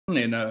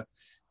in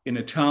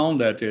a town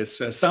that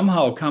is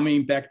somehow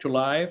coming back to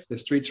life. The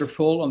streets are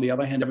full. On the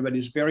other hand,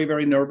 everybody's very,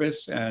 very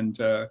nervous, and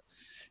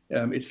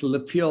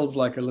it feels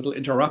like a little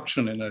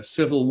interruption in a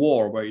civil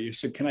war where you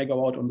say, can I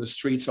go out on the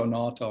streets or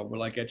not, or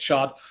will I get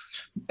shot?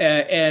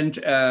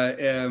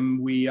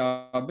 We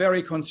are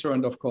very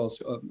concerned, of course,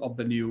 of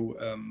the new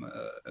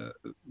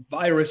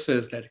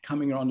viruses that are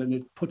coming around, and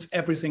it puts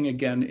everything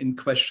again in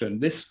question.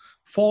 This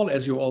fall,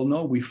 as you all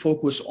know, we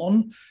focus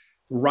on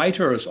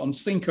writers, on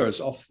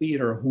thinkers of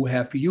theater who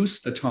have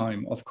used the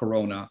time of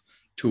Corona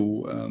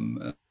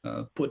to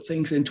put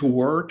things into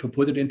word, to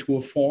put it into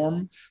a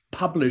form,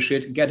 publish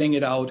it, getting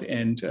it out.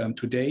 And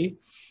today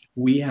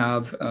we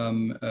have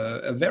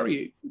a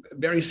very,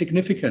 very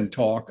significant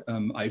talk.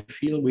 I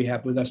feel we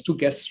have with us two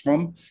guests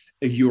from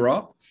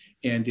Europe,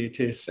 and it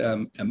is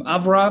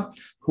Avra,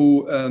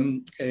 who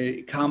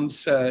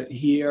comes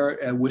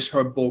here with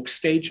her book,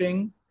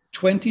 Staging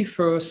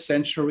 21st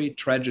Century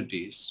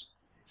Tragedies,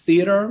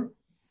 Theater,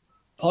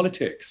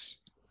 Politics,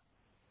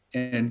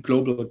 and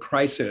Global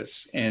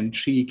Crisis. And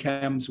she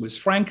comes with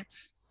Frank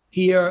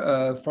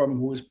here,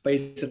 who is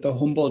based at the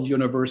Humboldt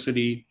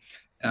University,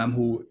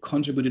 who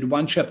contributed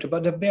one chapter,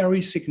 but a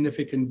very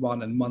significant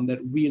one, and one that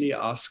really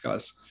asks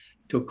us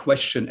to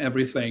question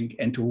everything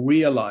and to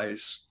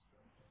realize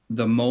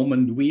the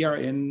moment we are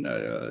in,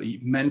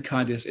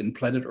 mankind is in,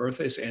 planet Earth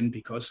is in,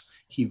 because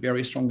he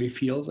very strongly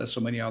feels, as so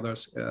many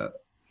others,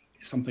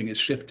 something is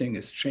shifting,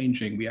 is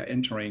changing. We are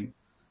entering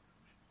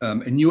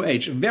a new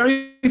age.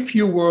 Very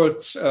few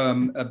words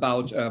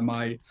about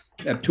my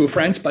two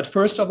friends. But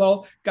first of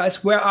all,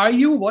 guys, where are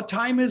you? What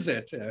time is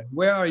it?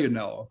 Where are you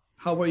now?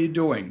 How are you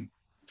doing?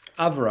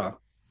 Avra.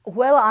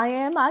 Well, I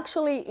am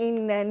actually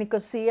in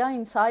Nicosia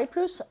in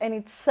Cyprus, and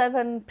it's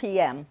 7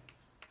 p.m.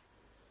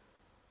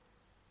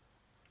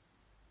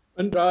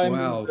 And I'm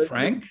wow,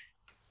 Frank?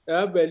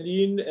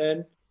 Berlin,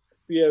 and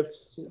we have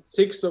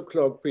 6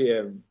 o'clock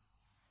p.m.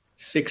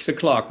 6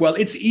 o'clock. Well,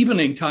 it's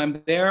evening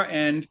time there,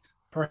 and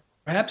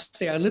perhaps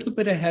they are a little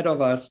bit ahead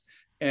of us.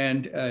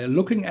 And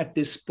looking at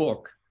this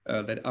book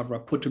that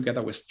Avra put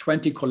together with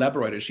 20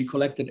 collaborators, she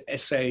collected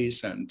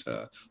essays and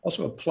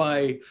also a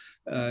play,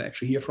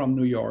 actually here from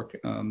New York,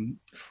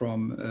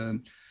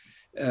 from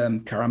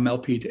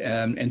Karamelpit,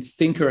 and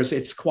thinkers.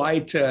 It's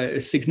quite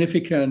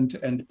significant,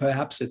 and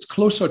perhaps it's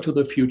closer to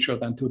the future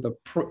than to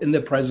in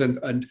the present,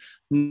 and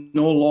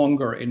no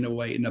longer in a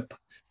way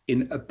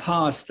in a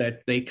past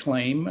that they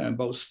claim, and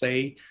both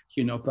say,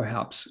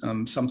 perhaps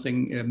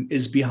something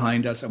is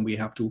behind us and we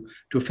have to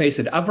face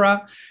it.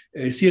 Avra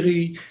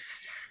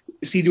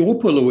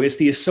Sidiropoulou is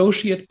the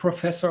Associate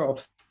Professor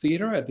of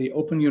Theater at the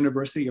Open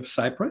University of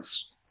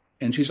Cyprus,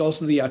 and she's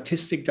also the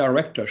Artistic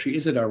Director. She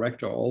is a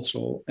director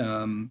also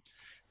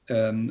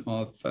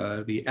of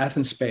the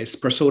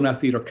Athens-based Persona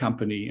Theater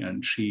Company,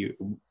 and she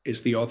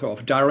is the author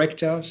of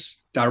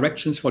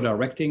Directions for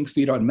Directing,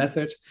 Theater and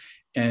Method,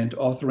 and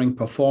Authoring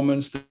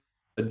Performance, the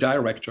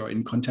Director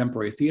in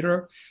Contemporary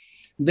Theater.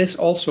 This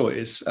also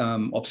is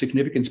of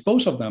significance.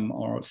 Both of them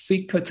are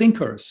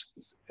thinkers.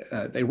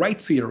 They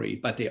write theory,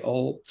 but they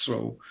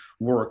also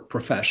work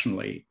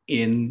professionally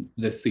in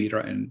the theater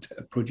and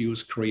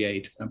produce,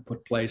 create, and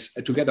put plays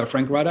together.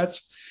 Frank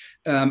Raddatz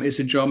is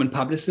a German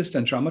publicist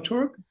and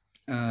dramaturg.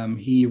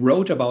 He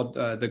wrote about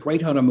the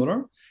great Hermann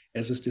Müller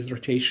as his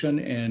dissertation,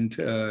 and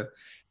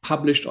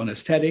published on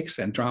aesthetics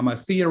and drama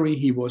theory.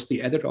 He was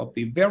the editor of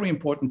the very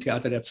important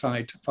Theater der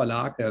Zeit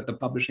Verlag, the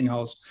publishing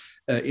house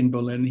in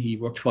Berlin. He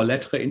worked for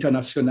Lettres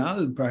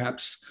Internationales,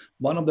 perhaps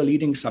one of the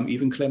leading, some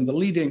even claim the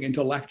leading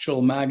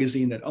intellectual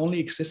magazine that only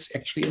exists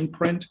actually in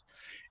print.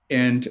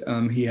 And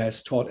he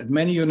has taught at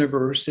many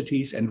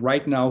universities. And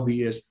right now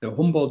he is the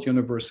Humboldt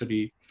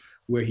University,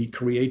 where he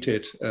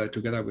created,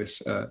 together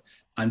with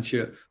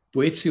Antje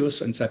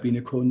Boetius and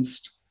Sabine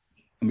Kunst,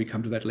 and we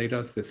come to that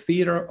later, the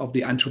Theater of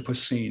the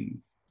Anthropocene,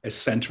 a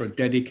center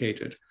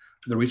dedicated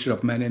to the research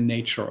of man and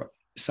nature,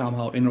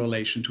 somehow in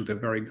relation to the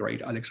very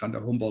great Alexander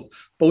Humboldt.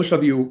 Both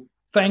of you,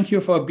 thank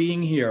you for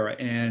being here.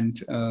 And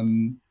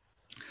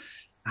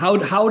how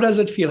does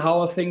it feel? How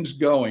are things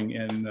going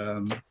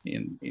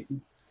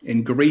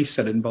in Greece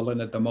and in Berlin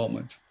at the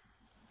moment?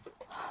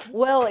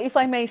 Well, if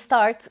I may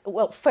start,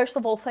 well, first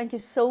of all, thank you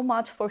so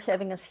much for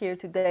having us here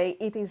today.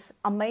 It is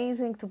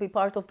amazing to be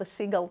part of the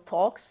SEGAL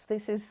Talks.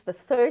 This is the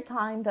third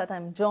time that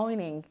I'm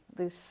joining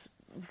this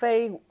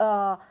very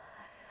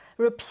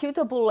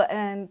reputable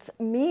and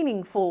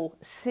meaningful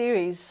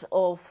series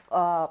of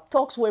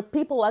talks where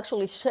people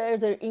actually share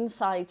their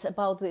insights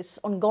about this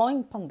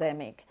ongoing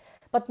pandemic,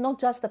 but not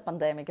just the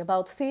pandemic,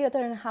 about theater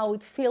and how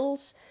it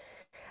feels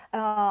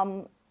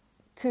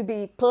to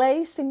be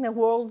placed in a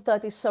world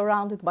that is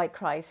surrounded by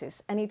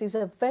crisis. And it is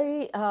a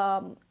very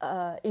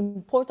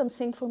important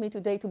thing for me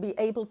today to be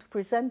able to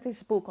present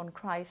this book on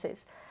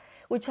crisis,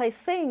 which I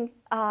think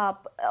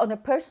on a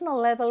personal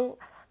level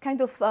kind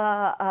of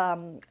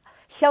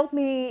helped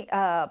me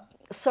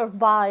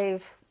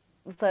survive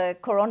the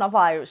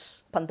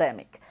coronavirus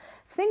pandemic.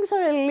 Things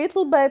are a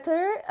little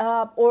better,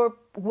 or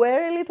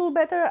were a little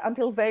better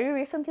until very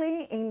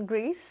recently in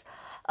Greece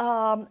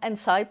and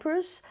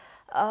Cyprus.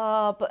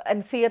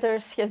 and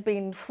theaters have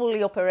been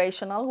fully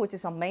operational, which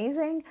is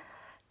amazing.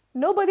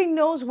 Nobody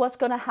knows what's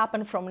going to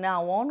happen from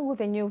now on with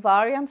the new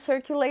variant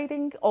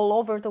circulating all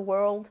over the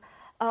world,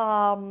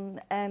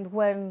 and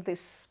when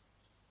this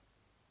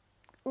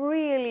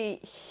really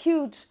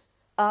huge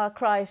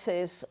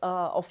crisis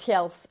of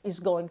health is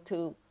going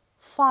to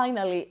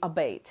finally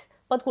abate.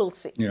 But we'll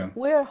see. Yeah,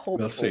 we're hopeful.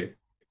 We'll see.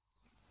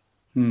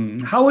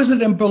 How is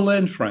it in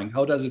Berlin, Frank?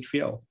 How does it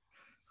feel?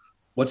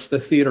 What's the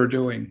theater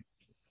doing?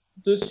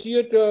 The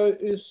theater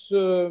is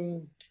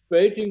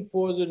waiting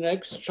for the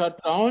next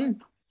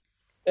shutdown,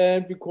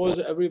 and because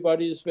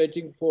everybody is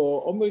waiting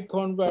for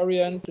Omicron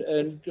variant,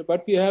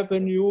 but we have a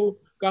new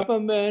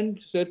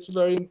government. That's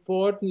very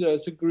important.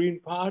 There's a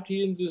Green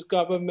Party in this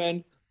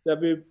government. There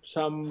will be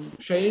some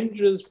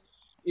changes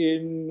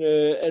in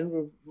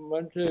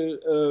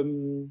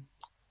environmental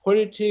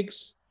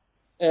politics.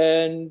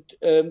 And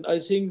I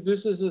think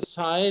this is a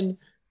sign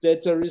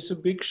that there is a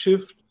big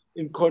shift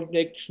in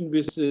connection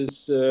with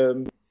this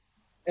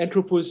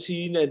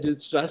Anthropocene, and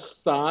it's just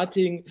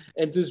starting.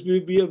 And this will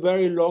be a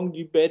very long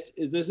debate.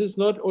 This is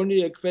not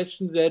only a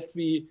question that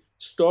we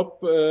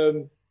stop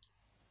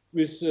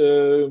with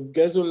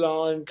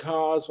gasoline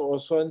cars or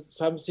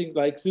something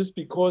like this,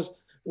 because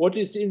what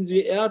is in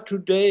the air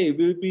today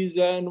will be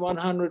there in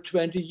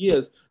 120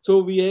 years. So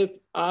we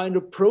are in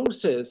a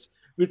process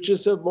which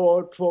is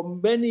about for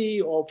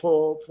many or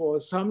for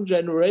some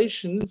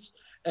generations,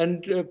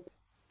 and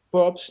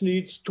perhaps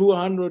needs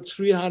 200,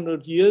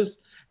 300 years.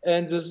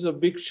 And this is a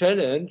big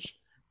challenge.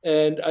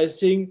 And I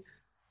think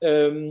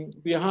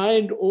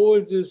behind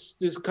all these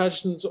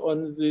discussions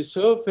on the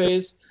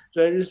surface,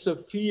 there is a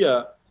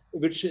fear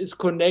which is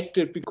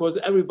connected, because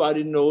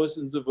everybody knows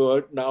in the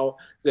world now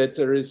that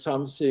there is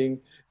something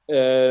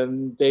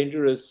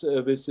dangerous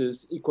with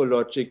this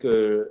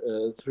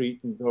ecological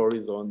threatened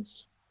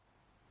horizons.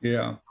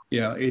 Yeah,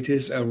 it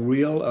is a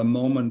real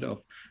moment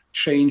of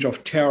change,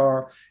 of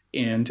terror.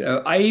 And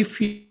I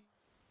feel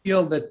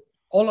that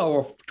all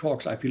our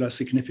talks, I feel, are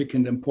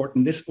significant,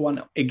 important. This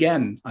one,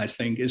 again, I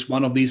think, is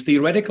one of these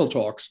theoretical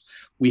talks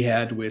we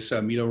had with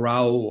Milo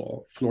Rau,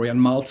 or Florian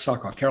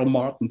Malzack, Carol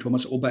Martin,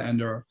 Thomas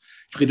Oberender,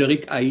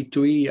 Frédéric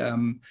Aitui,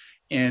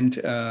 and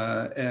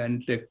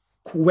the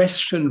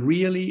question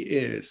really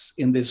is,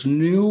 in this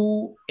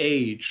new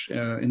age,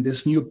 in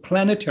this new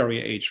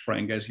planetary age,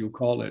 Frank, as you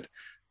call it,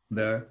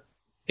 the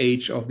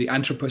age of the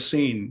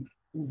Anthropocene,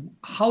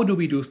 how do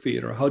we do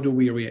theater? How do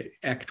we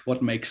react?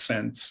 What makes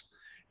sense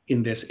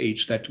in this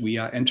age that we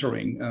are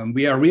entering?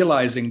 We are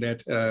realizing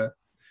that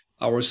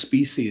our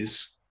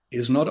species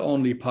is not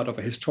only part of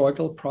a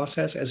historical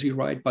process, as you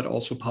write, but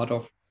also part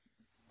of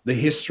the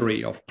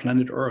history of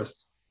planet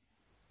Earth.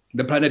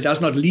 The planet does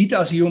not lead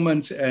us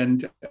humans,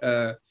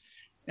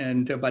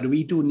 but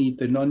we do need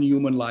the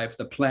non-human life,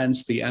 the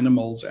plants, the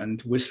animals,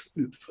 and with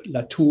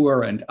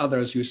Latour and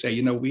others, you say,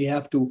 we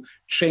have to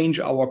change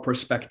our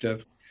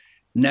perspective.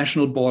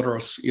 National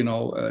borders,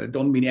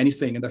 don't mean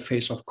anything in the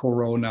face of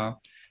Corona.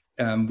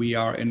 We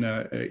are in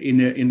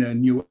a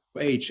new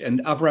age.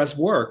 And Avra's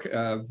work,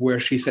 where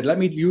she said, let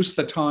me use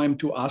the time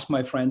to ask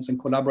my friends and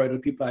collaborate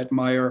with people I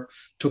admire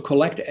to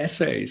collect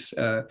essays,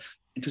 to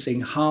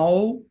saying,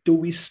 how do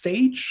we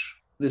stage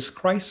this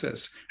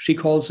crisis? She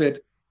calls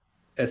it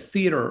a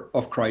theater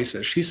of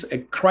crisis. She's a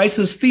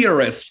crisis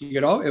theorist,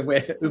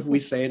 if we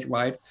say it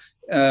right.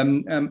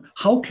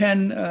 How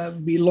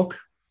can we look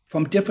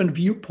from different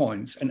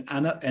viewpoints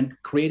and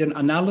create an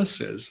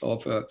analysis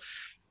of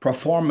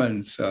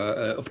performance,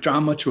 of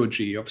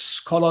dramaturgy, of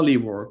scholarly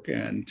work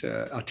and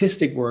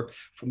artistic work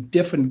from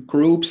different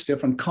groups,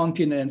 different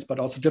continents, but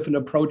also different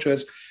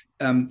approaches?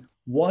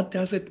 What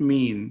does it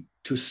mean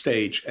to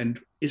stage? And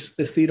is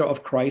the theater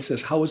of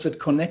crisis, how is it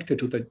connected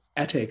to the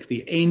Attic,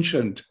 the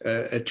ancient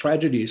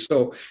tragedies?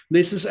 So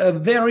this is a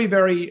very,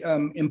 very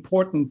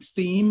important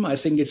theme. I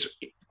think it's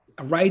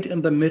right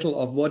in the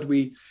middle of what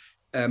we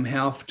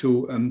have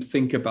to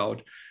think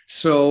about.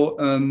 So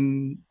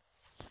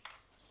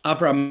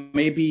Avra,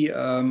 maybe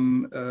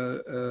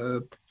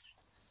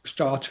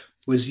start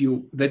with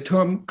you. The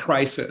term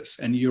crisis,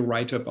 and you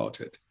write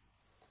about it.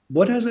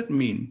 What does it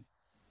mean?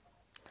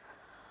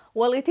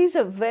 Well, it is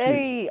a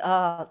very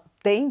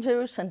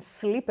dangerous and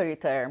slippery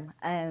term,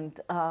 and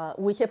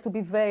we have to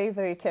be very,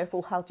 very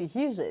careful how to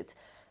use it.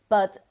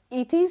 But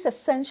it is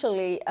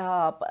essentially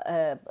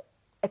a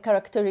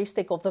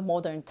characteristic of the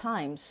modern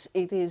times.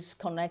 It is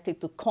connected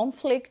to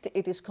conflict,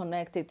 it is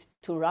connected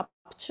to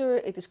rupture,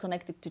 it is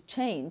connected to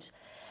change.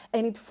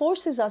 And it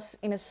forces us,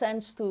 in a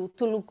sense, to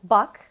look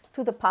back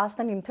to the past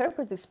and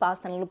interpret this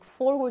past and look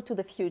forward to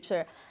the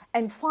future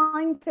and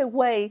find a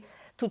way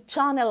to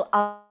channel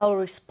our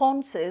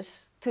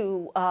responses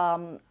to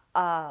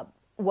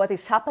what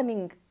is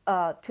happening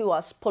to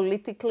us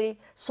politically,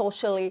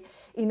 socially,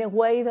 in a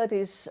way that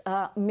is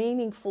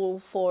meaningful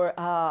for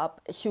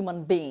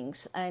human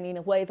beings and in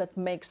a way that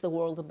makes the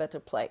world a better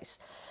place.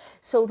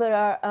 So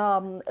there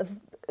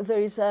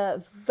is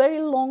a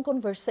very long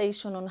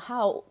conversation on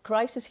how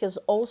crisis has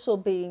also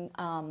been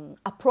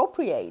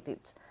appropriated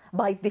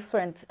by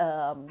different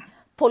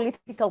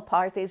political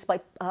parties, by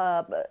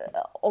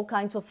all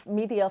kinds of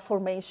media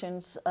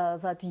formations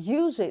that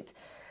use it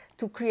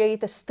to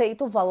create a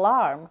state of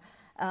alarm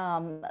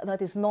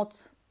that is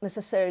not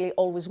necessarily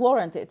always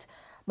warranted.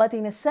 But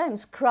in a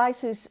sense,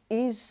 crisis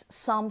is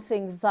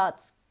something that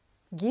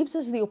gives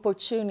us the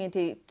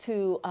opportunity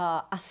to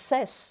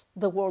assess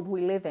the world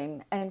we live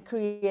in and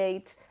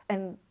create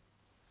and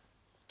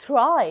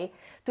try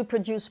to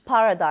produce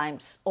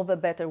paradigms of a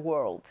better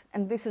world.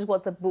 And this is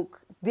what the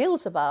book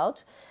deals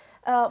about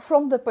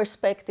from the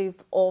perspective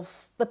of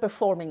the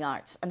performing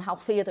arts and how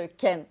theater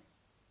can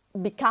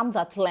become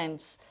that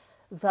lens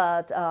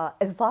that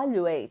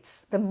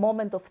evaluates the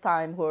moment of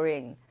time we're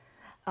in,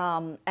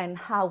 and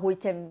how we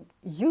can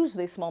use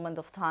this moment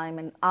of time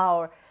and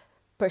our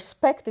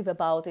perspective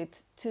about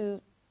it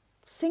to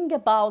think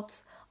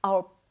about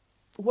our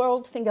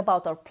world, think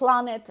about our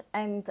planet,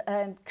 and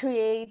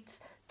create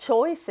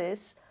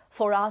choices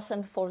for us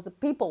and for the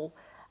people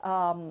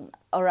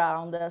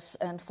around us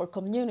and for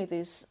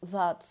communities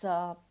that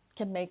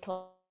can make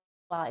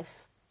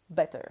life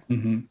better.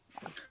 Mm-hmm.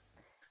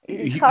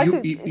 It's hard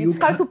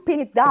to pin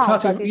it down. It's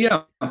hard to,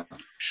 yeah,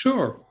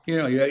 sure.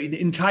 Yeah, the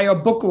entire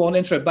book won't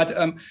answer it. But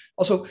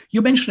also,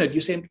 you mentioned it.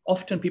 You said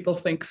often people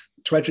think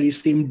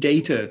tragedies seem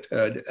dated.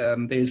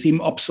 They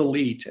seem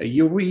obsolete.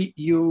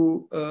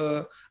 You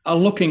are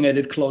looking at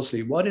it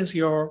closely. What is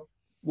your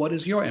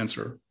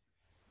answer?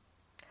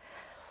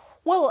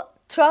 Well,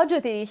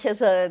 tragedy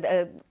has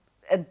a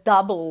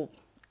double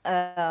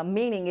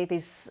meaning. It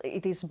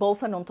is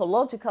both an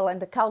ontological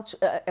and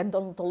an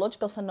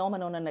ontological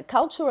phenomenon, and a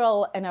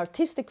cultural and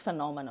artistic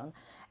phenomenon.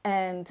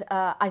 And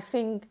I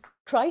think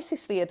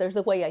crisis theater,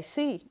 the way I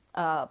see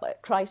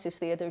crisis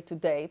theater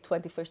today,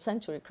 21st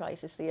century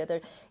crisis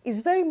theater,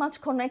 is very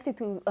much connected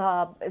to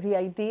the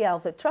idea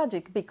of the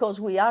tragic, because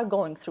we are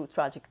going through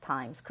tragic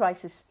times.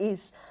 Crisis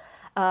is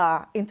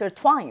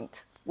intertwined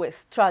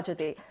with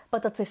tragedy,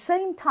 but at the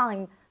same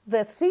time,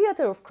 the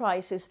theater of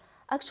crisis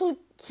actually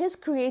has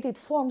created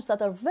forms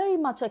that are very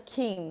much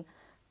akin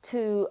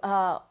to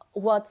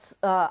what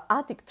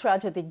Attic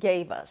tragedy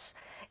gave us,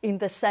 in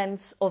the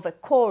sense of a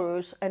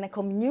chorus and a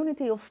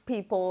community of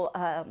people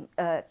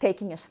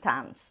taking a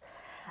stance.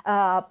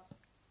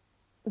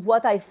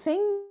 What I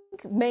think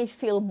may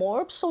feel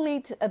more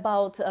obsolete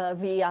about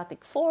the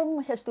Attic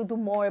form has to do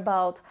more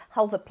about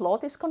how the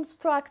plot is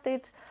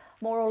constructed,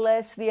 more or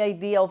less the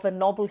idea of a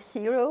noble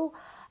hero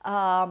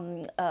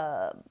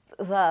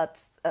that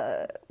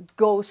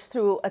goes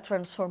through a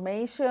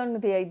transformation,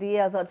 the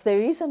idea that there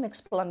is an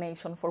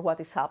explanation for what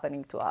is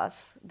happening to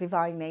us,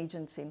 divine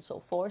agency and so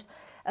forth.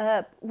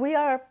 We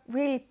are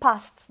really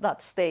past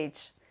that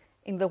stage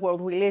in the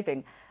world we live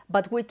in,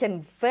 but we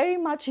can very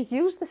much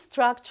use the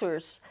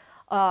structures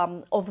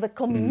of the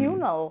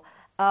communal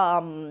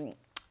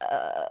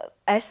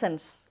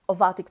essence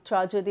of Attic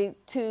tragedy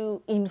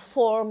to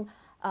inform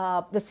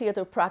the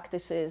theater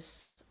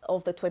practices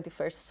of the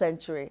 21st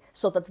century,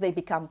 so that they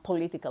become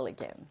political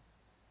again.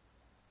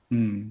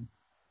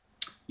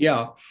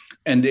 Yeah,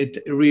 and it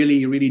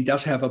really, really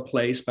does have a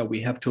place, but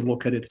we have to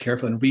look at it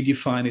carefully and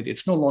redefine it.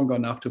 It's no longer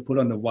enough to put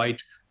on a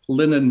white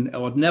linen,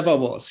 or it never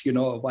was, a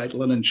white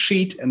linen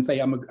sheet and say,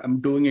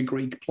 I'm doing a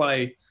Greek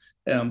play.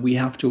 We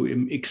have to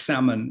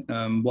examine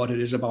what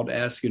it is about,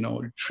 as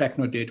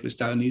Schechner did with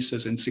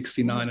Dionysus in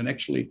 '69, and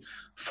actually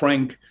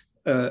Frank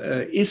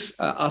is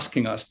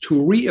asking us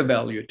to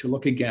reevaluate, to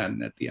look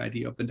again at the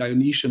idea of the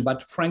Dionysian.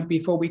 But Frank,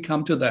 before we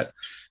come to that,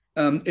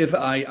 if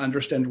I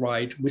understand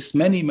right, with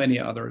many, many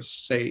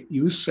others,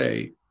 you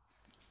say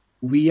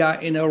we are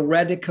in a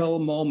radical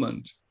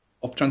moment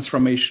of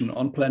transformation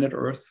on planet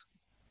Earth,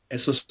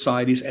 as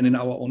societies, and in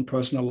our own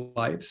personal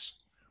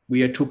lives.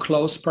 We are too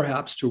close,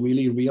 perhaps, to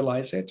really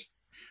realize it.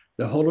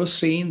 The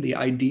Holocene, the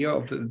idea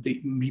of the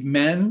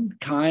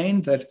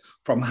mankind that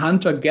from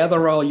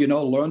hunter-gatherer,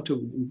 learned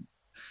to,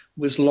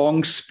 with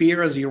long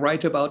spears, you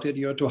write about it,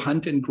 to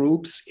hunt in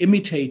groups,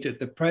 imitated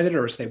the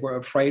predators they were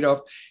afraid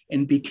of,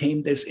 and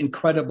became this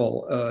incredible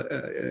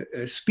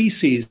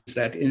species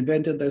that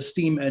invented the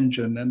steam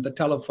engine and the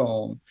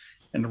telephone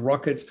and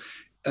rockets.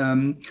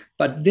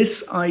 But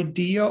this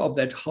idea of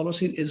that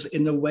Holocene is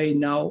in a way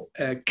now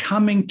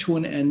coming to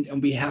an end,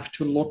 and we have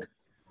to look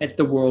at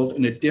the world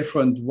in a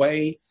different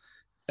way,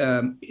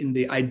 in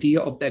the idea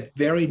of that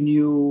very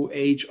new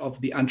age of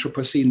the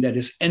Anthropocene that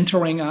is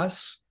entering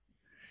us.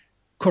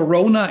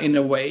 Corona, in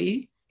a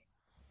way,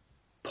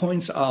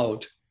 points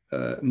out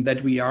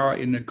that we are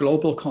in a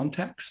global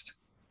context,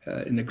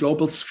 in a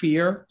global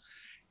sphere.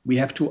 We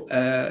have to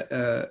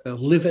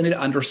live in it,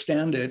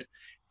 understand it.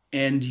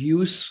 And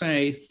you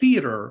say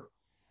theater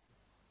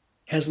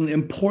has an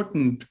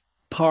important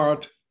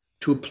part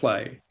to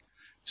play.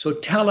 So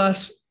tell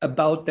us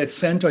about that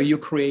center you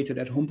created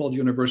at Humboldt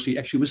University,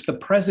 actually with the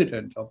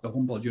president of the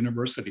Humboldt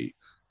University.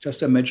 Just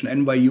to mention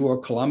NYU or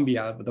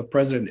Columbia, the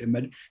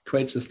president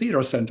creates a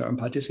theater center and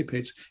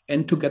participates,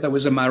 and together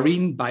with a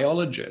marine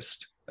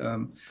biologist.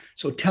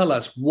 So tell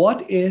us,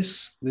 what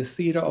is the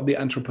theater of the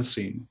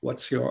Anthropocene?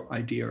 What's your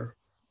idea?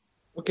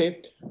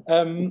 Okay.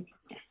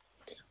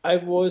 I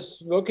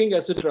was working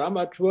as a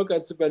dramaturg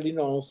at the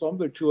Berliner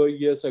Ensemble 2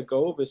 years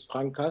ago with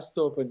Frank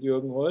Kastorf and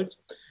Jürgen Holt.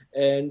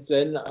 And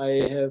then I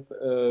have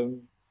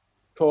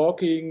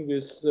talking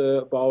with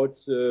about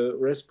the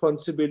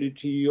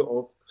responsibility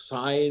of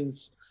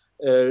science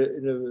in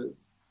a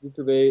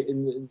little way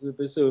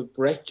with the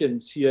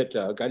Brechtian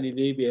theater.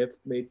 Galilei, we have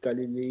made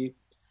Galilei.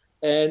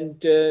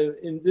 And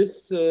in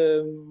this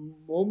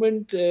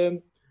moment,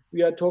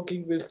 we are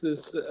talking with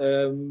this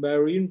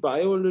marine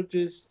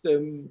biologist,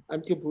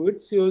 Antje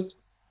Boetius,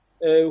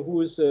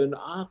 who is an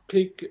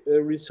Arctic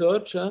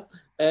researcher,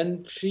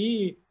 and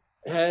she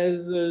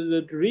has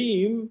the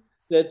dream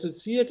that the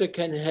theater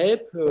can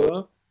help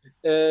her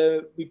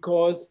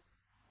because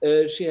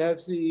she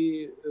has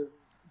the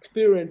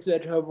experience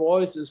that her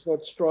voice is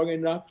not strong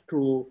enough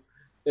to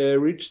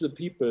reach the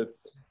people.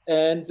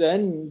 And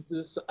then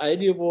this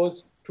idea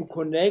was to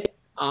connect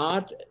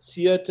art,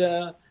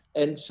 theater,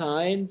 and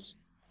science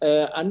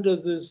under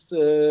this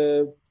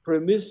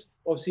premise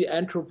of the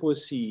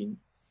Anthropocene.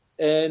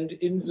 And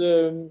in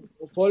the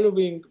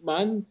following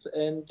month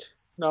and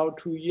now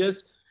 2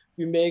 years,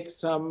 we make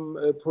some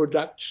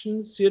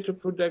theater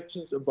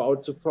productions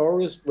about the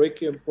forest,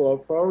 Requiem for a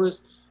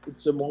Forest.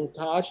 It's a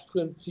montage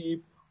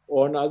principle,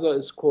 or another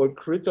is called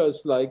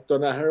Critters, like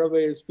Donna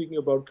Haraway is speaking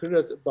about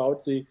critters,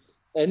 about the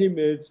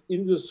animals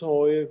in the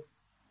soil.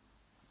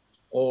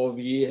 Or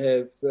we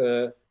have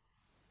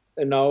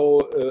now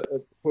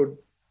a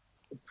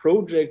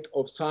project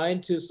of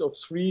scientists of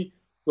 3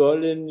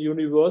 Berlin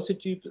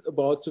universities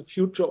about the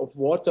future of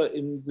water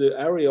in the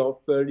area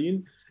of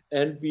Berlin.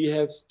 And we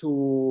have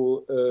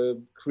to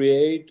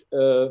create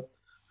an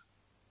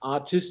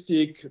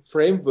artistic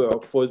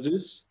framework for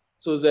this,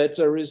 so that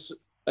there is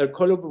a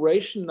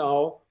collaboration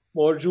now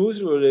more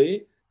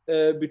usually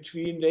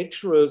between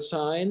natural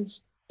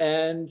science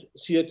and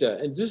theater.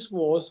 And this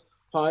was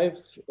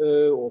 5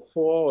 or 4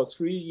 or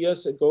 3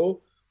 years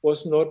ago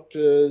was not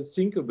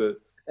thinkable.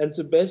 And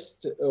the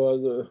best, or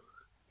the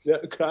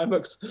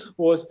climax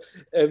was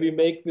we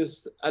make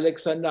with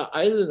Alexander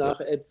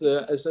Eisenach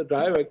as a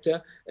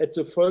director at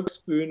the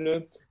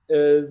Volksbühne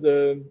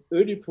the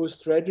Oedipus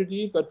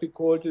tragedy, but we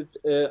called it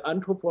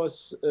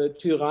Anthropos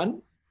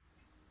Tyrann,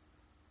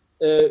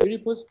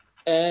 Oedipus.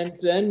 And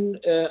then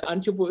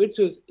Antje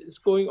Boetius is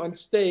going on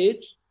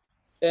stage,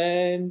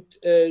 and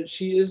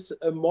she is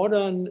a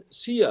modern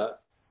seer.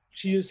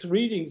 She is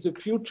reading the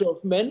future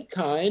of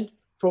mankind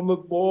from a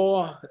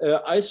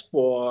ice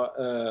bore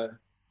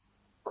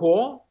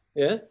core,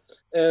 yeah,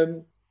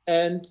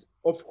 and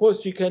of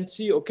course you can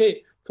see,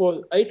 okay,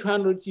 for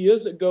 800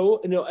 years ago,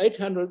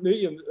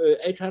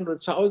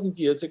 800,000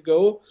 years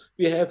ago,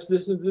 we have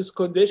this in these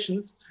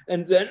conditions,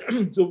 and then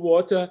the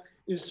water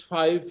is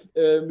 5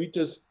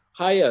 meters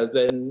higher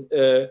than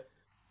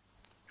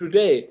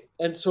today,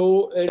 and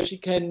so she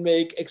can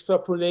make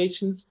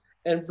extrapolations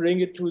and bring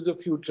it to the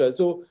future.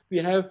 So we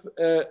have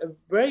a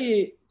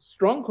very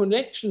strong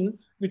connection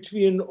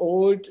between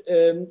old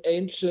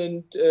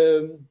ancient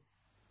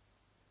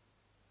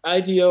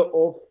idea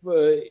of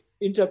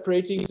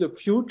interpreting the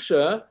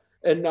future,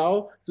 and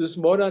now this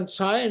modern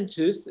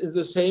scientists in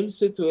the same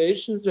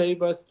situation, they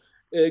must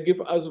give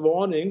us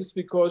warnings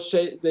because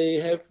they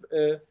have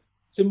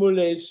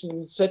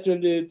simulation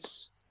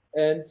satellites,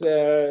 and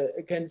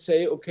can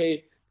say,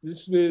 okay,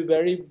 this will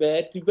very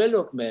bad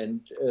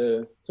development.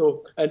 And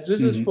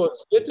this is for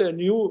theater a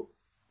new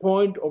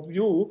point of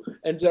view,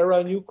 and there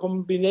are new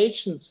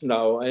combinations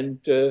now. And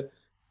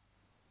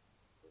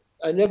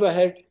I never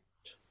had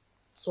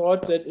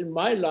thought that in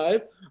my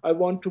life I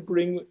want to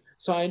bring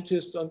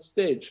scientists on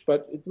stage,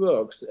 but it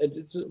works, and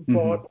it's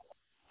important.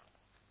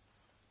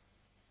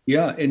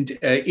 Yeah, and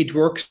it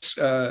works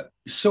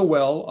so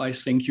well. I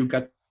think you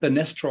got the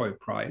Nestroy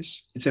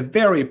Prize. It's a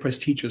very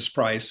prestigious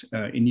prize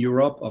in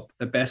Europe of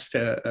the best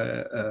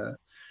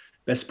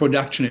best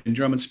production in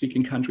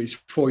German-speaking countries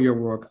for your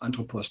work,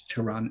 Anthropos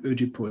Tyrann,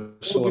 Oedipus.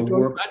 So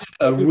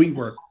a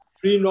rework.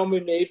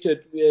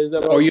 Re-nominated.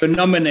 Or you're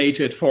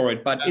nominated for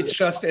it, but it's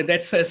just,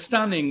 that's a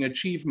stunning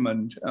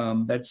achievement.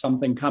 That's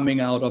something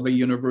coming out of a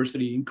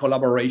university in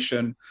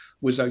collaboration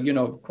with a,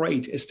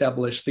 great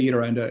established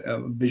theater and a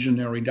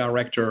visionary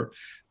director.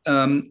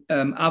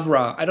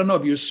 Avra, I don't know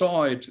if you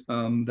saw it,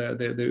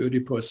 the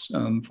Oedipus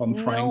from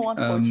Frank. No,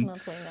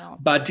 unfortunately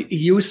not. But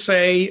you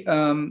say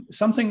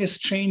something is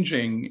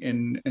changing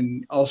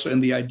in also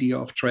in the idea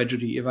of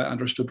tragedy, if I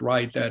understood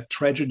right, that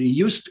tragedy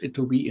used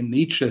to be in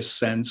Nietzsche's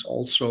sense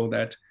also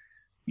that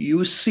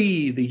you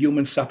see the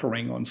human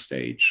suffering on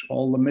stage,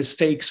 all the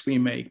mistakes we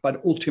make,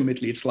 but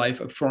ultimately it's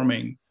life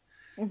affirming,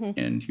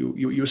 and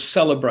you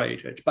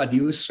celebrate it. But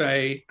you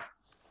say,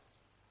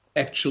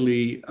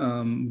 actually,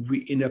 we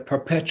in a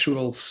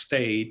perpetual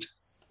state,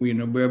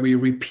 where we're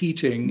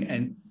repeating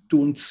and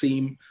don't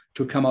seem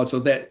to come out. So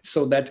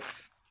that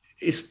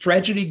is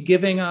tragedy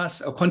giving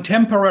us a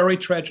contemporary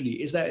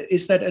tragedy. Is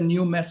that a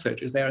new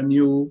message? Is there a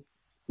new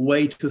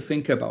way to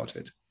think about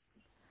it?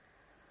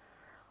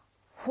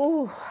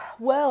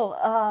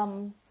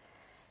 Well,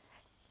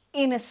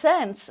 In a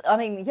sense, I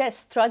mean,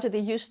 yes, tragedy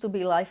used to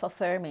be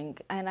life-affirming,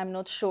 and I'm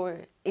not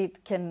sure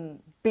it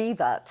can be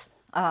that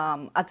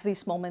at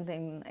this moment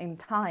in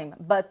time.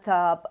 But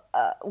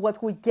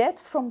what we get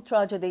from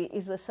tragedy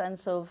is the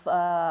sense of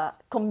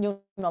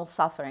communal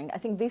suffering. I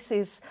think this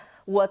is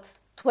what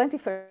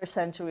 21st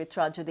century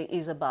tragedy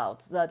is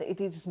about, that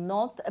it is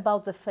not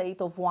about the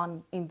fate of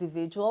one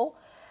individual,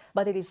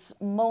 but it is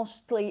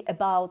mostly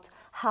about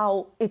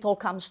how it all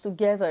comes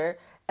together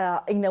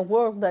in a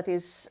world that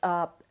is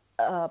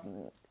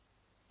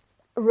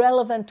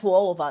relevant to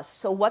all of us.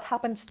 So what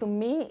happens to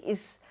me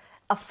is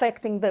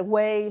affecting the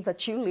way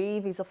that you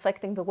live, is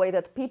affecting the way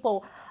that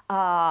people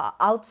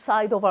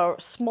outside of our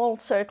small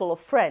circle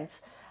of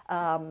friends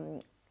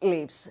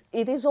lives.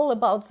 It is all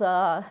about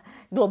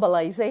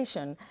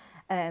globalization,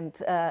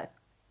 and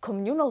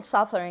communal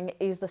suffering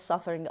is the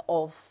suffering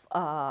of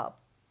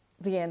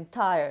the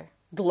entire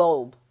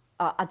globe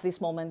at this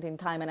moment in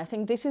time. And I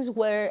think this is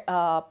where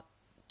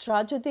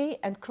tragedy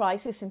and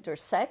crisis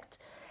intersect,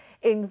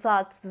 in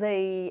that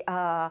they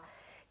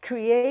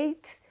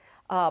create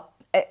a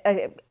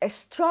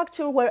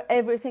structure where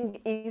everything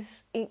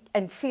is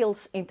and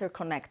feels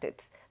interconnected,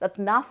 that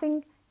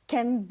nothing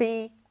can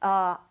be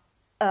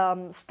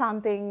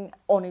standing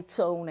on its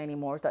own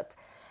anymore, that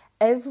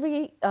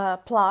every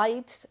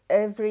plight,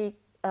 every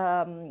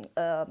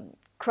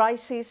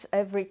crisis,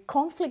 every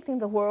conflict in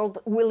the world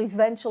will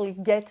eventually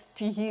get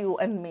to you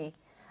and me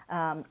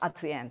at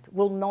the end,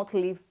 will not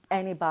leave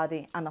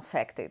anybody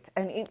unaffected.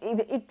 And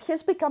it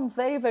has become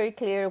very, very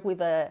clear with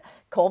the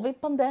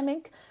COVID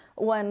pandemic,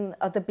 when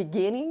at the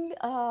beginning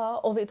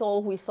of it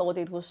all, we thought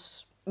it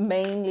was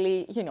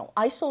mainly,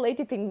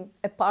 isolated in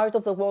a part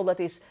of the world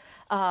that is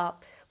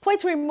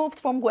quite removed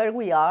from where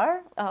we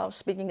are,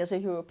 speaking as a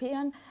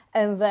European,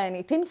 and then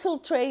it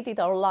infiltrated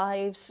our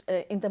lives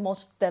in the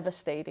most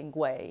devastating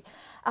way.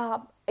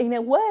 In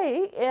a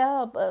way,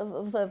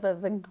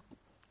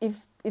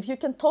 if you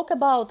can talk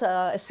about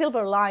a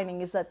silver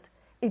lining, is that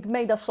it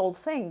made us all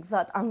think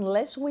that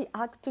unless we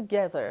act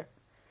together,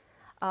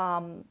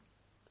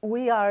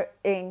 we are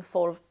in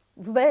for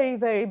very,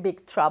 very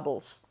big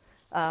troubles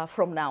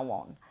from now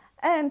on.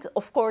 And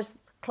of course,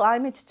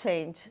 climate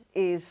change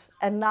is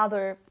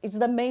it's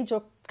the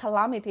major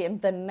calamity and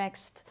the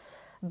next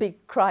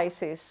big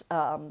crisis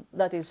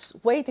that is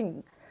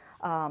awaiting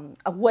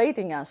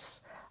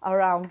us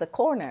around the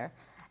corner.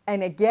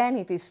 And again,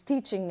 it is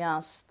teaching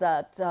us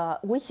that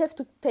we have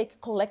to take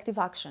collective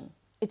action.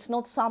 It's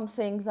not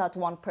something that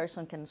one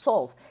person can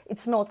solve.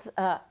 It's not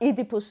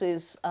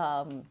Oedipus's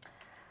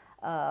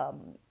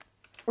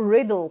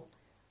riddle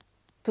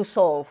to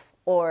solve,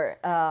 or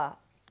a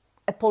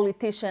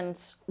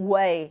politician's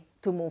way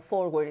to move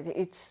forward.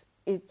 It's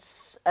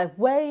a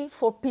way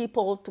for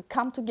people to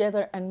come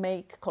together and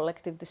make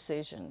collective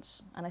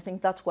decisions. And I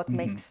think that's what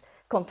makes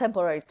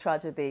contemporary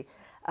tragedy,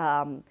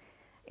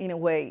 in a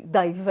way,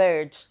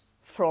 diverge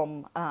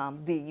from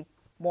the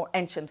more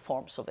ancient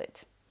forms of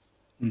it.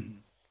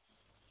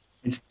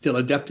 And still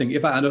adapting,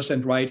 if I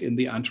understand right, in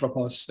the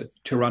Anthropos,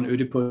 Tyrann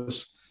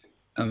Oedipus,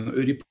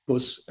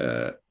 Oedipus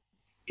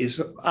is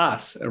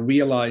us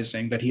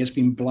realizing that he has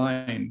been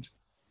blind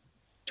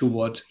to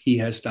what he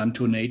has done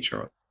to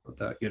nature,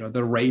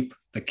 the rape,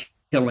 the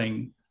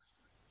killing,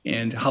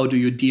 and how do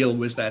you deal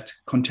with that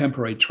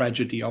contemporary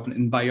tragedy of an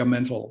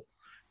environmental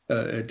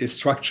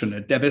destruction,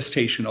 a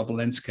devastation of a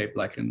landscape,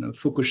 like in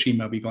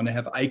Fukushima. We're going to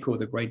have Aiko,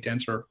 the great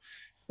dancer,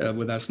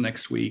 with us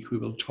next week. We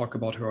will talk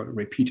about her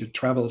repeated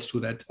travels to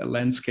that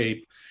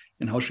landscape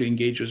and how she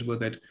engages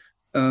with it.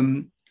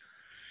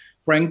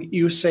 Frank,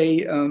 you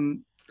say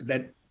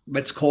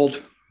that's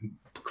called,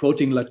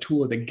 quoting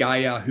Latour, the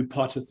Gaia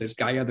hypothesis.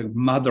 Gaia, the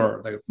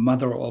mother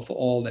of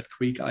all, that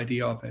Greek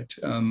idea of it,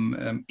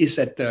 is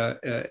at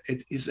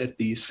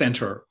the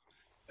center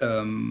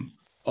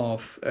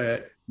of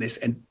this,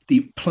 and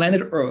the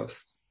planet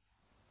Earth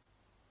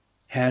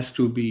has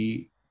to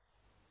be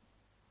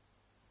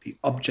the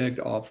object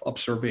of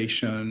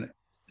observation,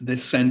 the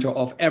center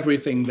of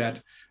everything that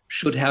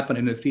should happen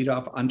in the theater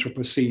of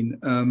Anthropocene.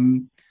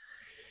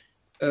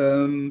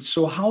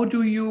 So how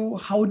do you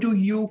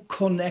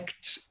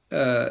connect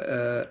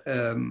that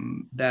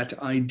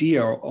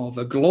idea of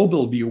a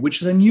global view,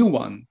 which is a new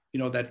one?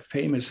 That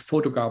famous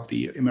photograph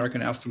the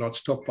American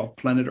astronauts took of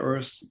planet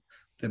Earth,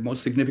 the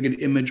most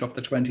significant image of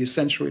the 20th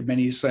century.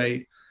 Many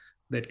say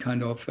that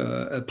kind of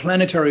a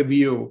planetary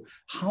view.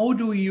 How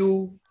do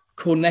you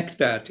connect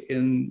that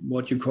in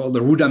what you call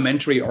the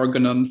rudimentary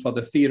organon for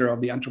the theater of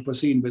the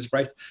Anthropocene with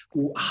Brecht?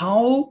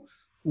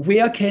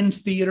 Where can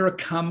theater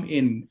come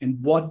in, and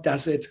what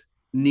does it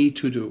need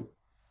to do?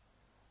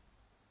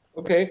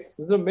 Okay,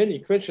 there's so many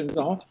questions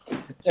now.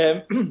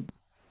 The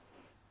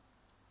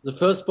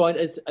first point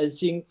is, I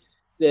think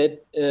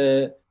that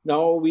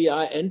now we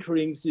are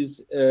entering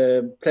this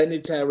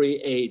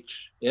planetary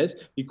age, yes,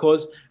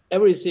 because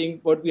everything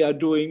what we are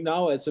doing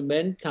now as a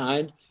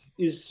mankind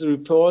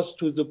refers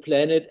to the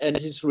planet and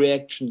his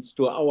reactions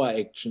to our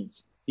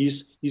actions.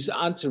 He's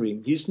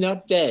answering. He's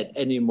not dead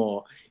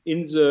anymore.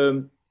 In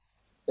the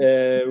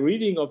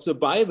reading of the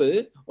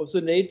Bible, of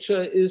the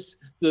nature, is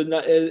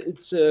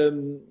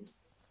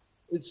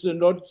it's a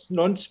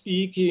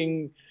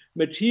non-speaking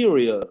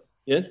material,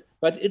 yes,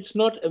 but it's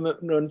not a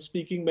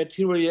non-speaking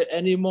material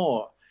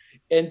anymore,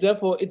 and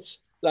therefore it's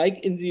like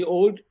in the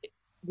old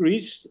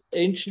Greek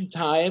ancient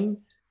time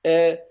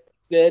that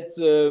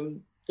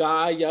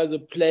Gaia, the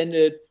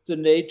planet, the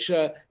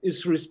nature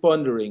is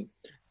responding,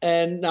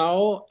 and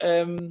now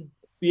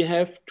we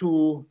have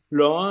to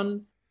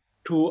learn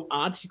to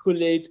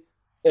articulate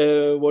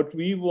what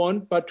we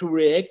want, but to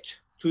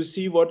react, to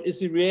see what is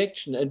the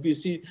reaction. And we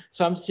see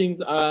some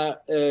things are,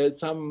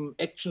 some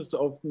actions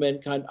of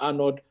mankind are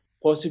not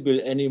possible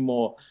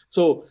anymore.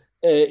 So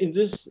in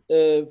this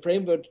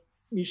framework,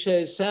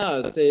 Michel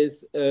Serres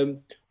says,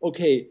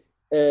 okay,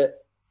 the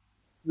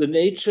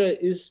nature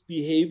is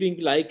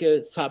behaving like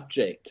a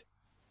subject.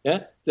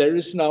 Yeah, there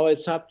is now a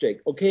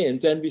subject. Okay, and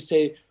then we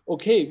say,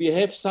 okay, we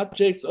have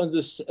subjects on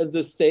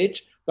the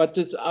stage, but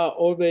these are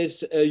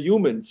always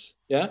humans.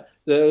 Yeah,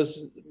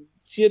 there's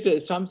theater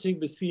is something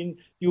between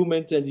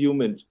humans and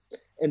humans,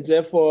 and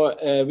therefore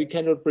we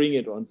cannot bring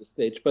it on the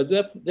stage. But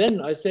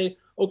then I say,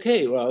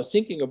 okay, well, I was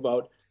thinking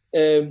about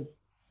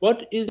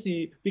what is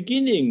the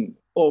beginning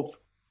of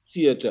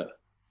theater?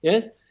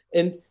 Yes,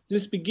 and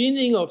this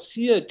beginning of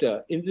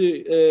theater in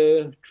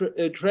the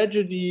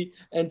tragedy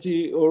and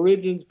the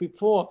origins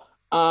before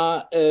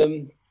are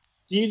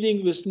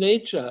dealing with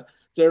nature.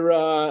 There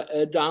are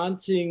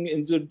dancing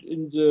in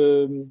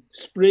the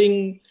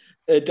spring.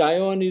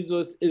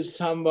 Dionysus is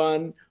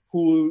someone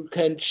who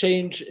can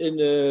change in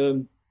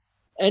an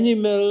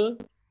animal.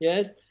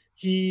 Yes,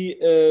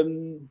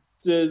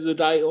 the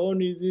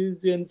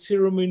Dionysian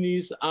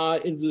ceremonies are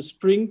in the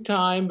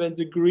springtime when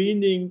the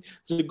greening,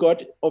 the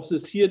god of the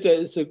theater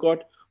is the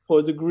god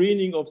for the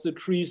greening of the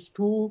trees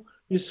too,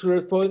 his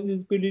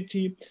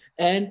responsibility,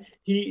 and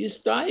he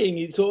is dying.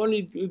 He's the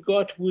only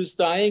god who is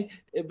dying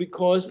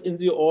because in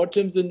the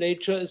autumn the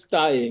nature is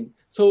dying.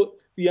 So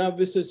we are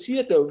with the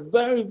theater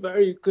very,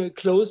 very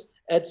close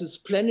at this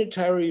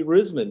planetary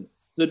rhythm.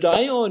 The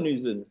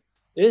Dionysian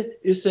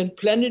is a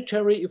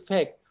planetary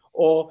effect,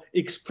 or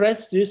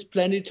express this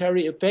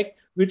planetary effect,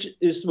 which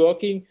is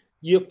working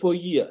year for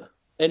year.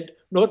 And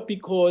not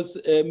because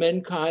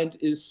mankind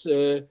is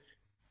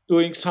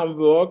doing some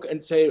work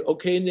and say,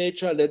 okay,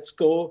 nature, let's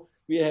go,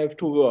 we have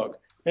to work.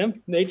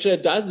 Nature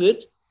does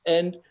it,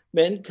 and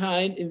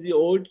mankind in the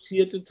old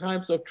theater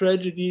times of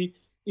tragedy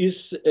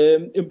is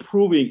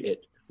improving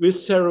it with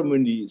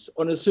ceremonies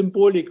on a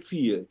symbolic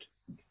field.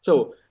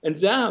 So, and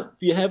there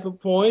we have a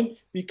point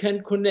we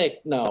can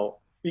connect now.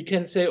 We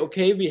can say,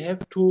 okay, we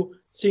have to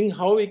think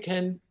how we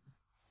can,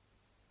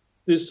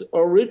 this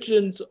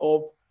origins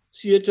of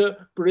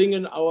theater bring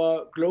in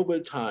our global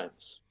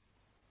times.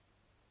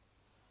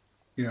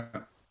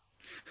 Yeah.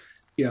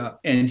 Yeah,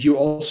 and you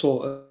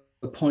also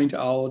point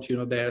out, you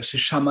know, there's a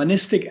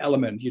shamanistic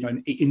element, you know,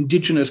 in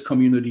indigenous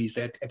communities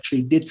that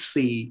actually did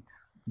see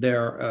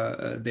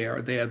their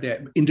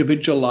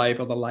individual life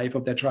or the life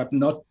of their tribe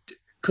not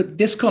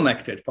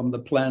disconnected from the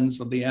plants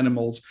or the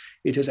animals.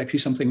 It is actually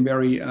something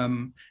very,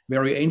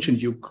 very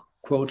ancient. You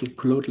quote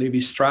Claude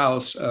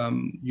Lévi-Strauss,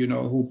 you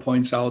know, who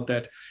points out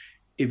that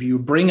if you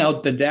bring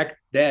out the dead,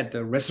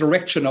 the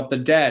resurrection of the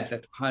dead,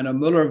 that Heiner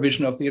Müller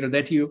vision of theater,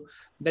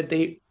 that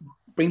they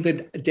bring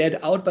the dead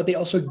out, but they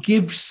also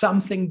give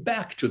something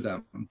back to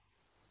them.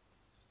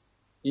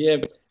 Yeah.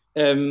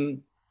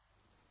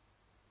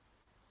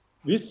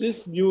 With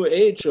this new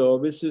age, or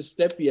with this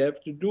step we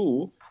have to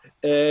do,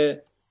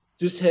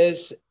 this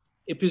has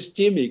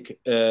epistemic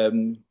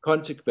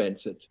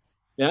consequences.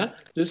 Yeah,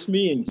 this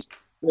means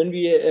when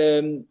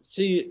we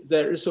see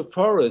there is a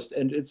forest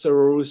and it's a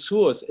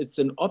resource, it's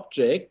an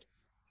object,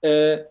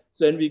 then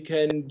we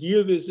can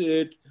deal with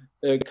it,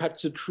 cut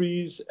the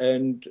trees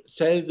and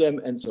sell them,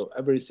 and so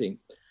everything,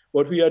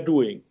 what we are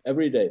doing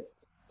every day.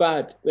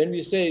 But when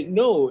we say,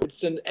 no,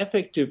 it's an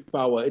affective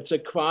power, it's a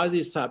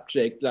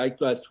quasi-subject,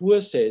 like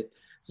Latour said,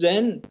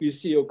 then we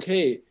see,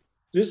 okay,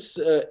 this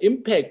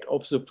impact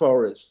of the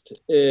forest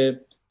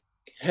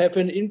have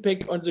an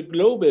impact on the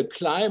global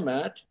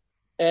climate,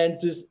 and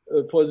this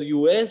for the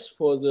US,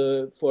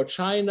 for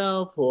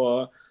China,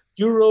 for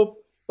Europe,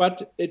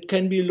 but it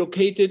can be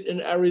located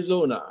in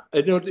Arizona,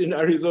 not in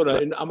Arizona,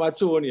 in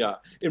Amazonia,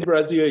 in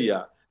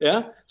Brasilia.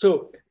 Yeah,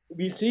 so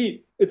we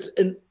see it's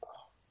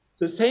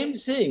the same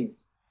thing.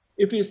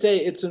 If you say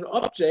it's an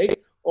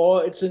object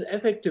or it's an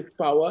affective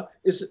power,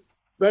 is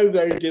very,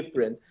 very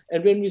different.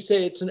 And when we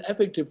say it's an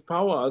affective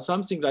power or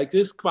something like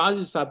this,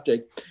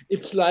 quasi-subject,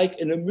 it's like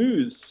in a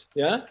muse,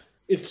 yeah?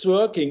 It's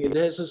working, it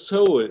has a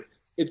soul,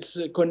 it's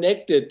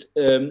connected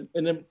in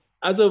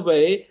another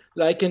way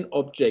like an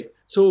object.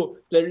 So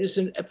there is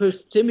an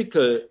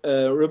epistemical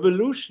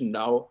revolution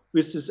now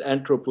with this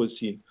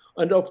Anthropocene.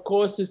 And of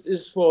course, this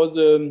is for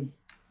the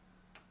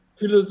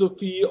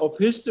philosophy of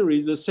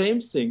history, the same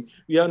thing.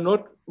 We are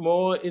not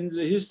more in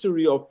the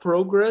history of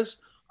progress.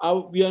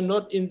 We are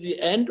not in the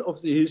end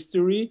of the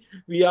history.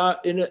 We are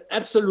in an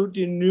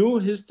absolutely new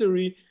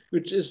history,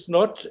 which is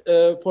not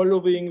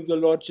following the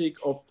logic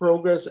of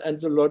progress and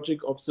the logic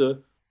of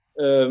the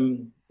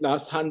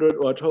last 100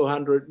 or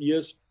 200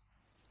 years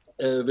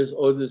with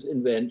all these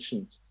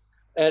inventions.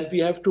 And we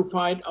have to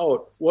find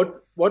out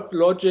what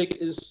logic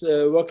is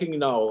working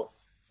now,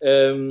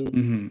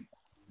 and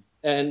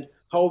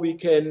how we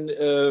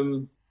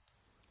can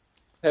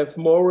have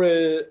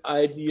moral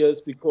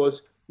ideas,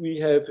 because we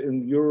have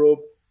in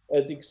Europe,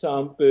 as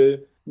example,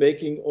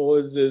 making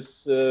all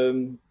these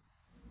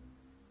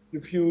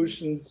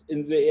diffusions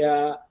in the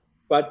air,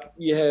 but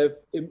we have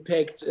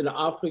impacts in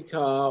Africa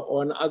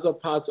or in other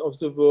parts of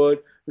the world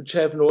which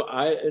have no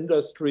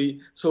industry.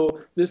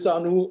 So these are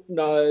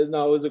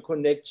now the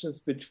connections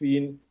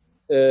between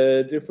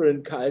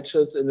different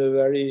cultures in a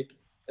very,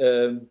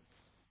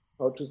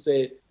 how to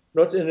say,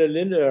 not in a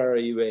linear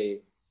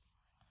way.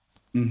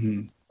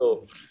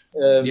 So,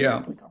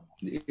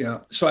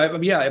 So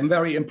I'm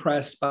very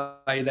impressed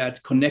by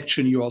that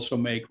connection you also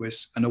make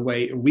with, in a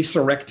way,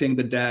 resurrecting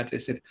the dead.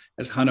 Is it,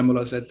 as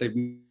Hahnemuller said, that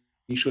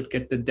we should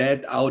get the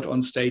dead out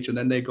on stage and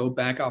then they go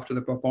back after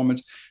the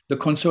performance. The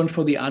concern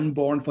for the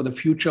unborn, for the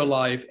future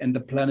life and the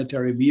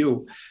planetary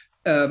view.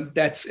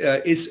 That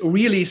is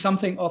really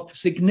something of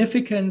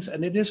significance,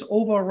 and it is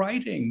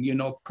overriding,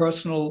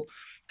 personal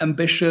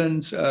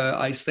ambitions.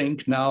 I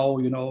think now,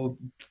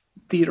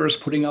 theaters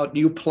putting out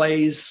new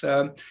plays,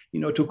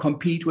 to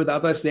compete with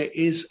others.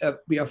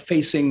 We are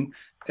facing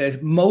a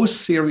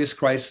most serious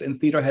crisis, and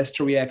theater has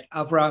to react.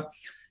 Avra,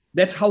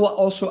 that's how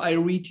also I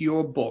read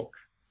your book.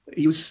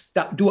 You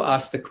do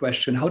ask the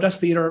question: how does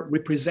theater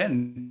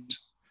represent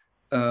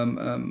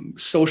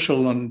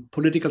social and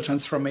political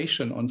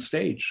transformation on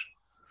stage?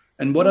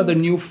 And what are the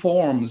new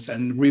forms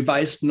and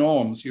revised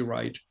norms, you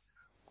write,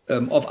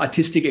 of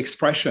artistic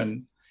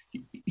expression?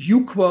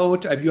 You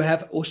quote, you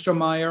have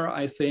Ostermeyer,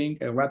 I think,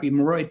 Rabbi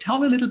Murray.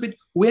 Tell a little bit,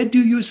 where do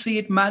you see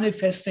it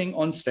manifesting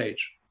on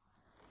stage?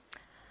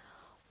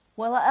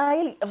 Well,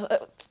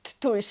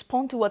 to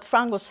respond to what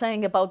Frank was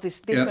saying about this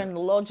different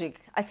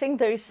logic, I think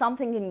there is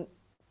something in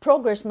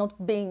progress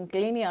not being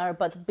linear,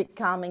 but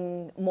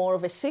becoming more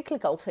of a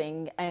cyclical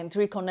thing and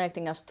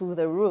reconnecting us to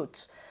the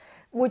roots,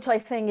 which I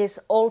think is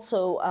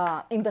also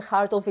in the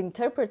heart of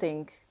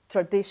interpreting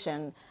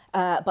tradition,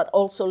 but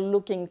also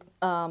looking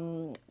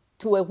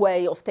to a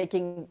way of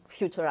taking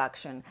future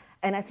action.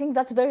 And I think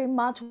that's very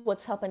much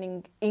what's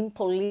happening in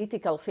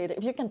political theater,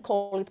 if you can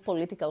call it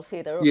political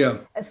theater,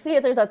 a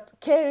theater that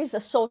carries a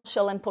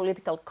social and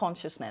political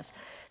consciousness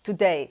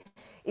today.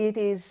 It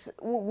is,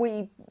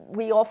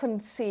 we often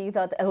see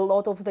that a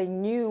lot of the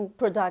new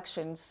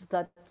productions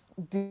that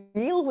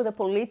deal with the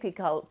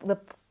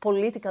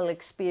political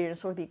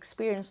experience or the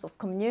experience of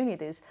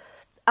communities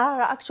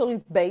are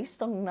actually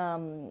based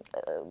on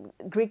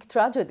Greek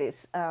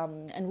tragedies.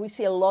 And we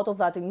see a lot of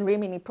that in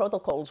Rimini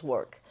Protocol's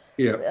work.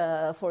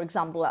 For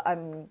example,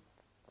 I'm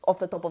off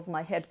the top of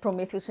my head,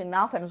 Prometheus in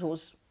Athens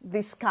was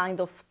this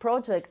kind of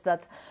project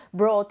that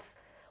brought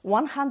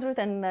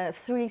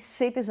 103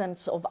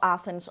 citizens of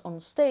Athens on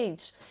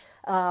stage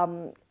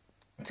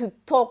to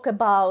talk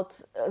about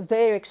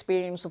their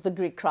experience of the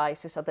Greek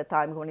crisis at the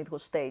time when it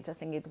was staged. I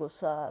think it was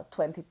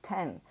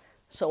 2010,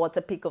 so at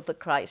the peak of the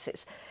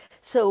crisis.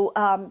 So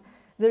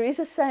there is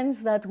a sense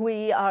that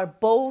we are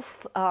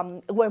both,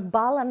 we're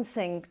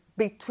balancing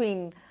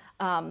between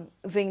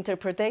the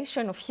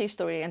interpretation of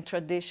history and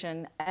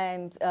tradition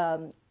and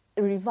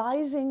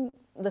revising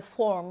the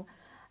form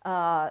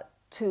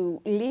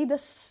to lead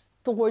us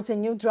towards a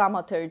new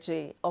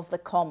dramaturgy of the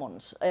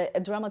commons, a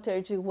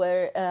dramaturgy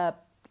where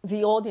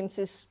the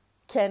audiences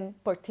can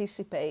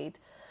participate,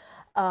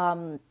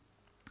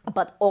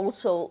 but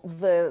also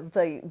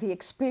the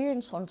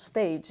experience on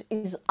stage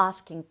is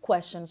asking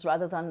questions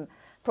rather than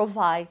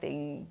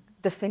providing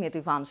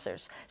definitive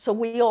answers. So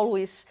we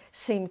always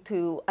seem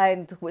to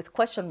end with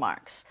question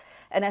marks.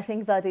 And I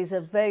think that is a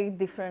very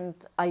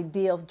different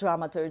idea of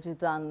dramaturgy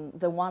than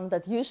the one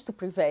that used to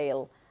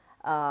prevail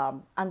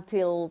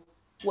until,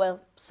 well,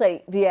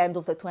 say, the end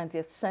of the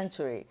 20th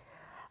century,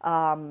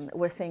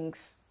 where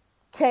things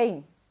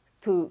came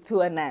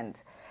to an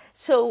end.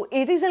 So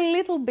it is a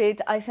little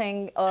bit, I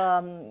think,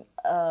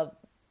 a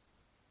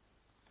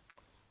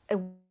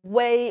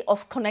way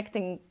of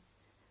connecting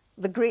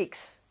the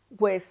Greeks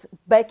with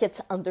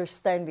Beckett's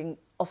understanding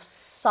of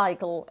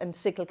cycle and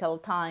cyclical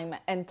time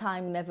and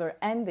time never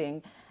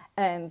ending,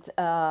 and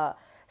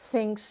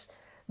things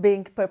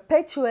being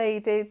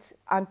perpetuated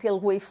until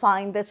we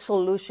find a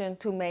solution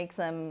to make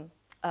them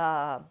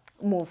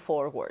move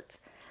forward.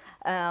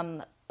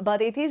 But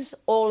it is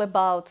all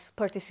about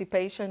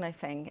participation, I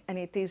think, and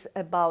it is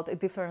about a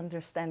different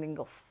understanding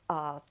of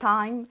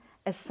time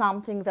as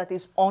something that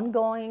is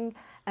ongoing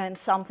and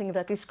something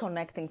that is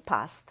connecting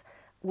past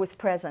with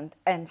present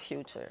and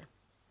future.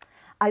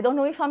 I don't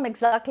know if I'm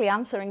exactly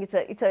answering. It's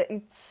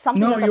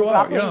something that I'm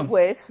grappling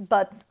with,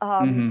 but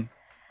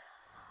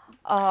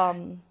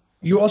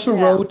you also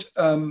wrote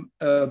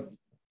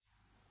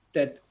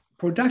that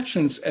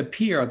productions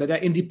appear that are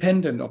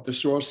independent of the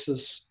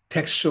source's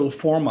textual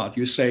format.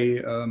 You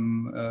say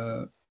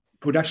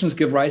productions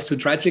give rise to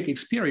tragic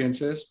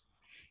experiences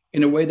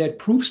in a way that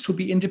proves to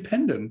be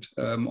independent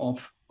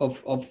of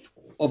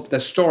the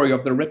story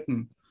of the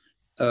written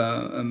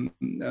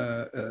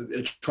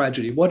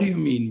tragedy. What do you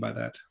mean by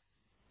that?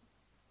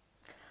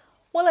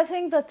 Well, I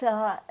think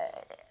that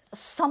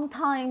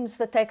sometimes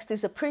the text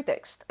is a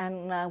pretext,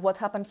 and what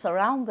happens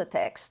around the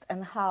text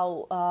and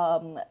how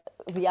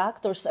the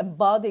actors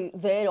embody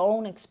their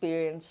own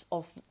experience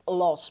of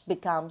loss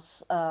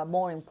becomes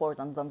more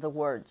important than the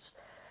words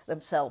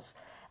themselves.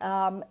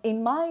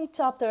 In my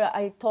chapter,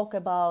 I talk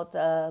about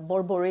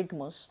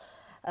Borborygmus,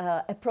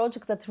 a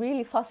project that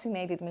really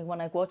fascinated me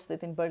when I watched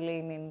it in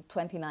Berlin in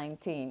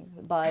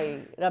 2019 by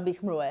Rabbi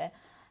Mrueh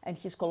and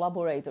his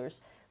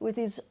collaborators, which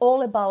is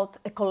all about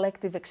a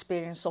collective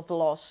experience of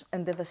loss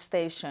and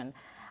devastation.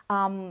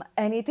 And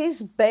it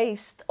is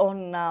based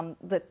on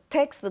the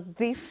text that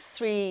these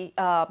three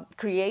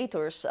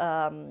creators,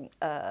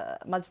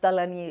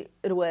 Majdalani,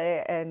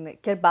 Rouet, and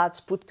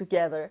Kerbatz, put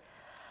together.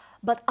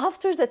 But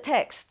after the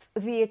text,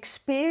 the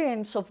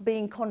experience of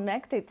being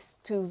connected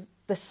to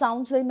the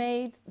sounds they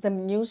made, the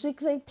music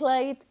they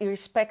played,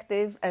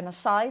 irrespective and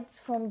aside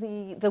from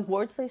the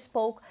words they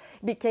spoke,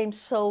 became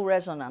so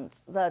resonant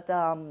that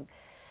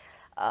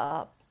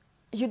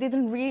you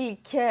didn't really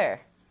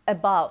care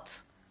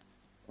about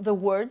the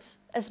words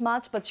as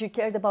much, but you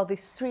cared about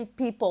these three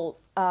people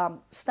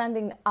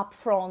standing up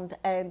front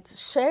and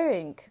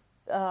sharing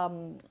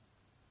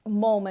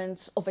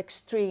moments of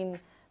extreme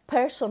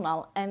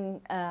personal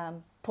and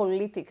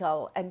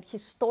political and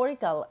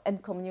historical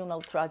and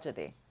communal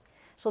tragedy.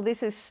 So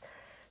this is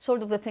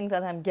sort of the thing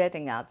that I'm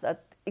getting at,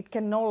 that it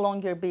can no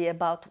longer be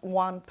about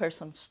one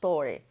person's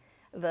story,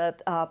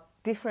 that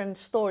different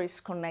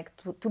stories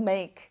connect to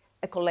make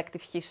a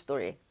collective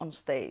history on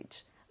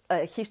stage,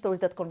 a history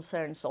that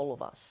concerns all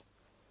of us.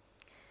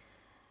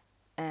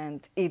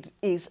 And it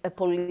is a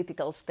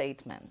political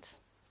statement,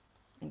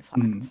 in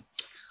fact.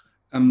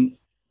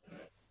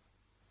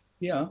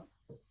 Yeah.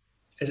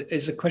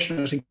 As a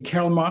question, I think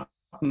Carol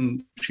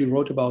Martin, she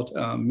wrote about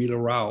Milo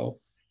Rao,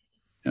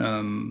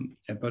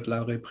 about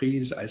La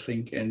Reprise, I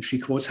think, and she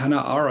quotes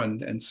Hannah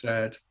Arendt and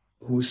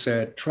who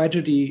said,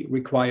 "Tragedy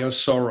requires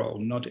sorrow,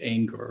 not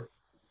anger."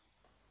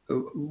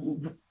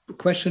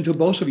 Question to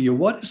both of you: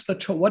 what is the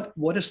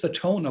what is the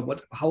tone of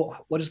what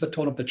is the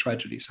tone of the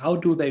tragedies? How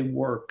do they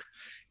work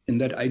in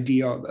that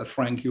idea?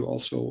 Frank, you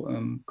also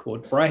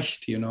quote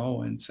Brecht,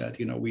 and said,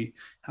 we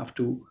have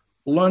to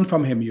learn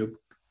from him. You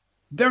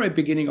very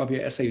beginning of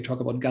your essay, you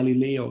talk about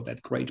Galileo,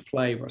 that great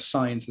play where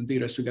science and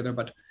theater is together,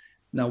 but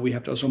now we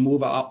have to also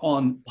move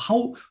on.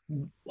 How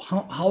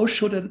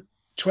should a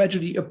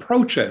tragedy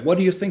approach it? What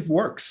do you think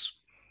works?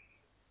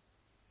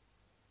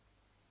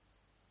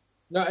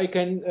 Now I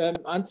can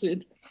answer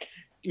it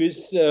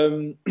with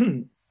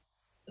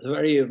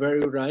very,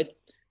 very right.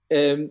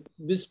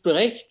 With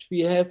Brecht,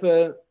 we have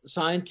a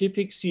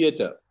scientific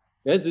theater.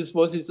 Yes, this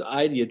was his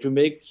idea, to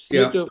make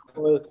theater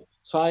for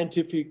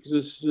scientific,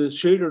 the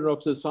children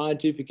of the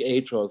scientific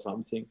age or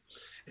something.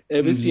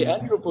 With the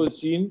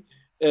Anthropocene,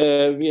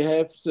 we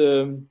have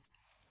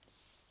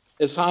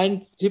a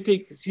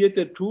scientific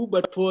theater too,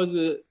 but for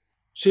the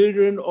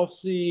children of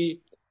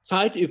the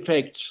side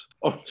effects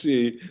of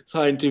the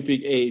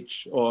scientific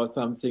age or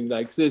something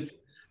like this.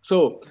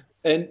 So,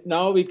 and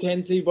now we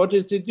can see what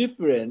is the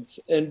difference,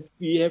 and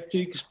we have to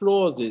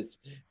explore this.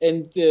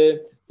 And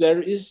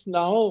there is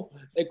now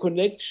a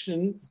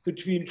connection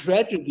between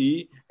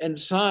tragedy and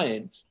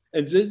science.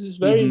 And this is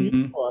very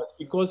new for us,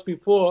 because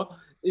before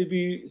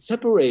we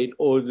separate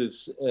all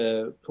these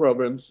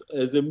problems,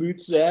 the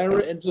myths there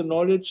and the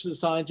knowledge, the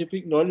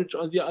scientific knowledge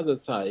on the other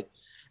side.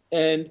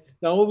 And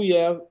now we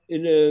are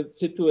in a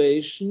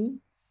situation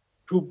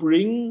to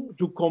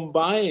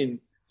combine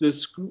the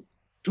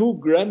two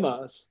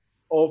grammars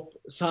of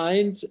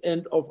science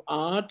and of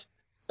art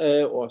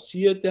or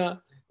theater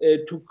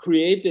to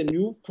create a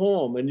new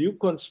form, a new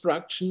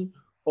construction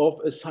of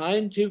a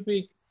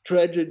scientific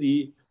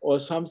tragedy or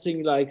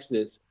something like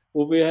this,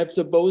 where we have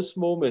the both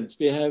moments.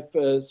 We have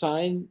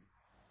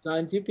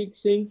scientific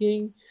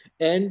thinking,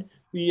 and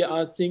we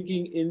are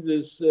thinking in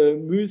this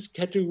myth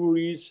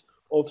categories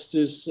of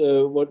this,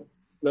 what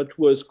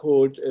was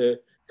called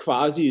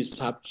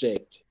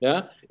quasi-subject.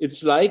 Yeah,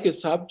 it's like a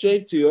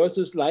subject. The Earth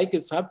is like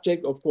a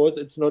subject. Of course,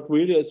 it's not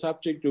really a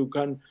subject. You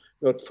can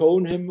not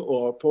phone him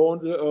or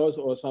phone the Earth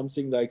or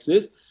something like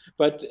this.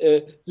 But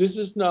this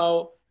is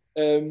now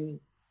the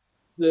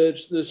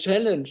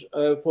challenge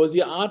for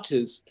the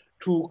artist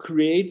to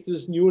create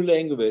this new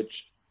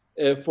language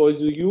for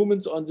the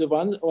humans. On the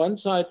one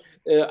side,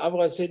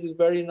 Avra said it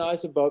very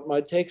nice about my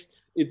text.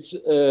 It's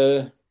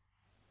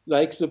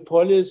like the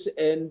polis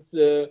and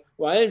the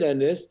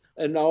wilderness,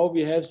 and now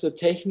we have the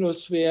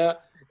technosphere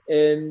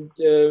and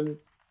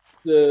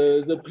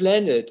the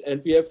planet,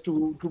 and we have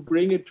to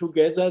bring it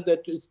together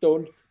that it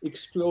don't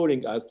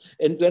exploding us.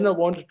 And then I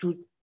wanted to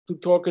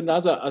talk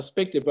another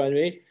aspect, if I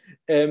may.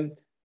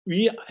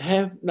 We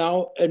have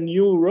now a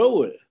new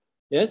role,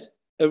 yes?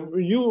 A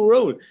new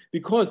role,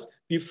 because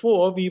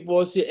before we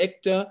was the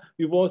actor,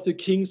 we was the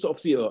kings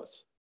of the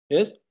earth,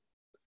 yes?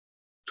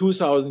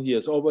 2,000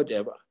 years or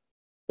whatever.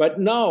 But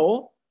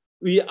now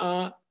we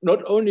are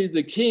not only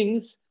the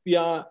kings, we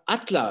are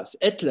Atlas,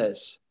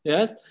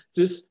 Yes,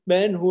 this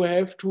man who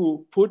have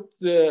to put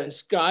the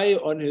sky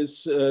on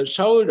his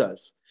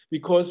shoulders,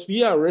 because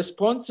we are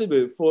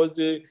responsible for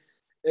the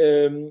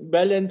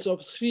balance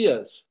of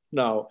spheres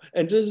now.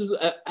 And this is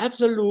an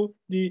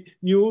absolutely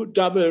new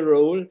double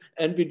role,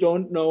 and we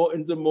don't know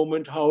in the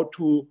moment how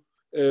to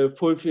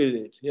fulfill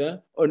it, yeah,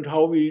 and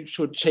how we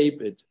should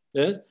shape it.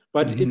 Yeah?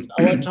 But it's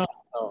our time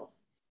now.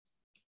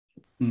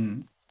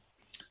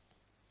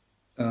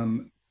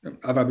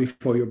 Avra,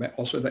 before you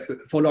also the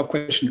follow-up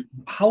question,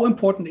 how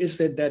important is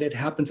it that it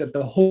happens at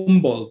the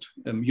Humboldt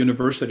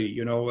University?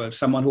 You know,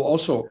 someone who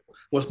also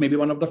was maybe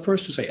one of the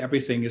first to say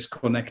everything is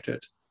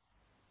connected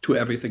to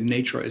everything.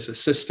 Nature is a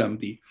system.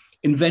 The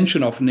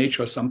invention of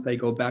nature, some say,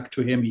 go back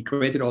to him. He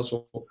created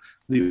also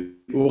the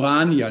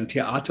Uranian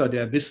Theater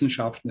der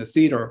Wissenschaften, the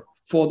theater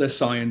for the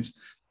science.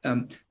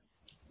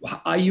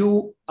 Are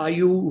you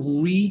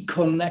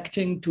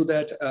reconnecting to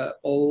that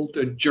old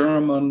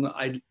German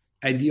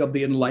idea of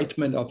the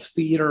enlightenment of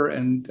theater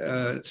and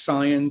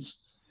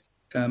science?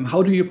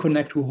 How do you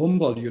connect to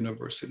Humboldt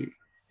University?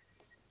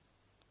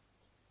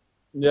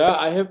 Yeah,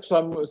 I have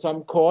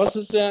some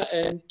courses there,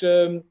 and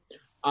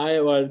I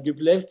will give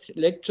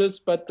lectures,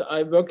 but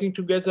I'm working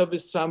together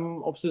with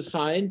some of the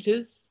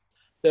scientists.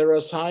 There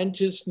are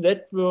scientist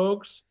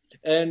networks,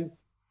 and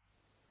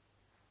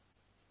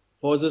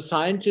for the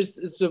scientists,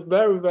 it's a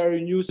very,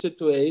 very new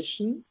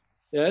situation.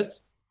 Yes,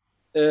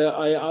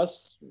 I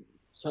asked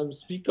some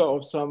speaker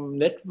of some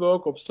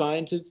network of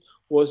scientists,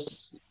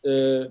 was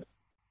an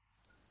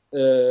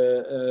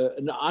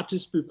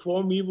artist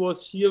before me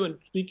was here and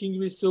speaking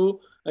with you,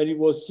 and he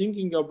was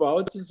thinking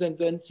about this, and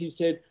then he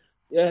said,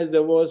 yeah,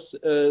 there was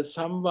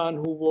someone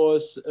who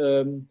was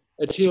a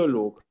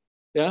theologue,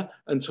 yeah,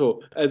 and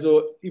so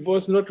he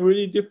was not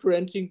really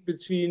differentiating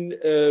between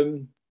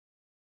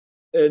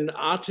an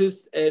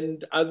artist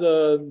and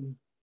other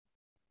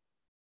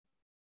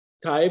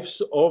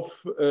types of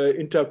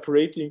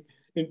interpreting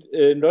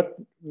not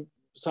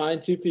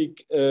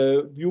scientific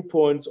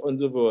viewpoints on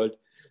the world.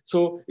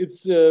 So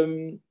it's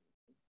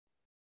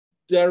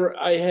there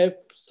I have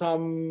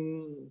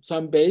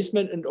some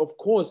basement, and of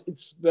course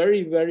it's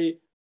very, very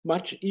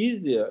much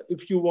easier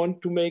if you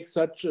want to make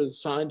such a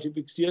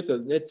scientific theater,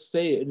 let's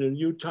say in a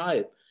new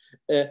type,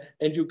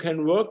 and you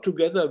can work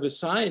together with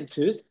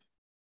scientists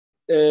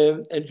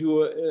and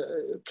you are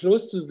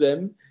close to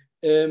them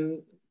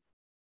when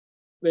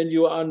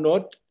you are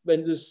not,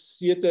 when the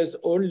theater is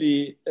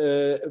only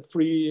a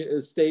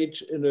free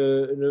stage in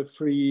a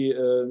free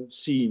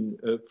scene,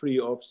 free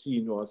of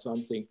scene or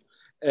something.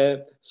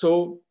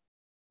 So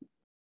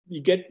we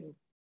get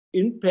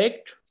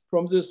impact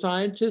from the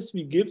scientists,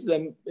 we give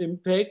them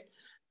impact,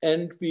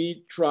 and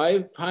we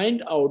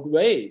find out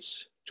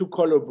ways to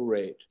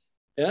collaborate.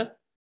 Yeah,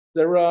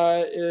 there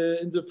are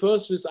in the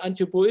first with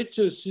Antje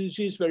Boetje,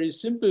 she's very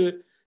simple.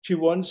 She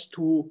wants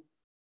to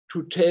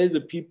tell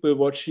the people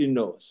what she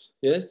knows.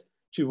 Yes,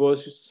 she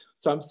was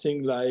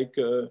something like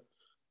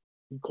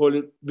we call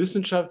it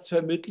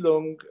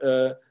Wissenschaftsvermittlung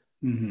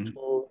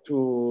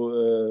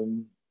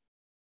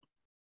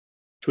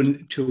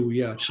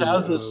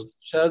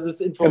share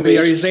this information.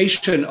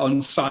 Familiarization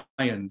on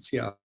science,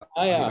 yeah.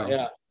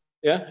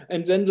 Yeah.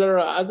 And then there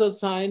are other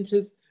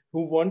scientists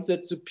who want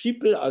that the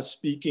people are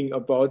speaking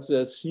about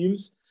their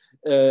themes.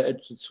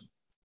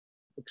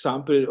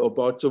 Example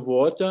about the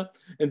water,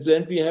 and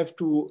then we have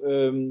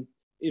to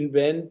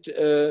invent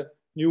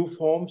new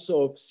forms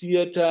of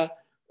theater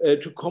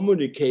to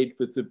communicate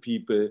with the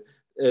people,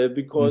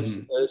 because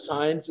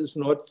science is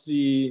not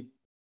the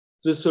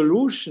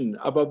solution,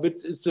 but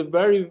it's a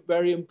very,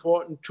 very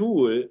important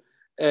tool,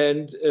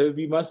 and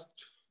we must,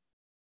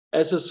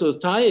 as a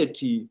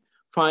society,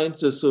 find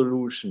the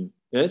solution.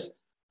 Yes,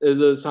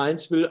 the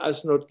science will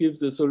us not give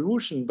the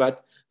solution,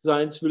 but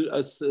science will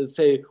us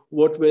say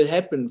what will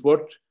happen,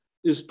 what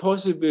is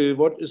possible,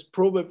 what is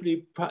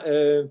probably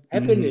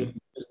happening in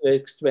the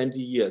next 20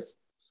 years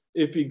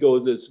if we go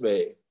this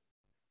way.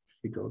 If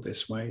we go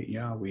this way,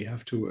 yeah, we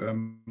have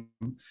to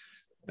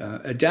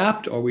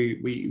adapt, or we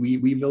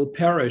will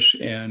perish.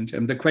 And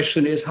the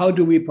question is, how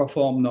do we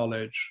perform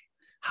knowledge?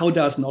 How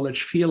does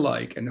knowledge feel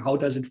like, and how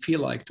does it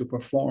feel like to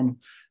perform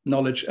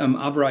knowledge?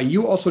 Avra,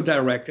 you also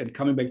direct, and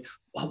coming back,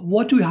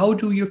 how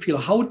do you feel?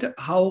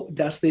 How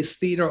does this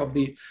theater of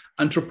the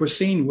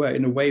Anthropocene, where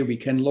in a way we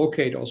can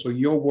locate also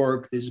your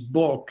work, this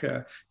book,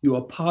 you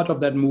are part of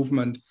that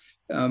movement,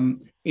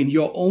 in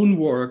your own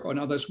work on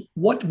others,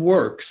 what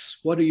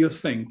works? What do you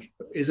think?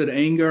 Is it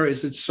anger?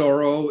 Is it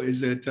sorrow?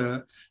 Is it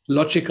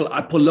logical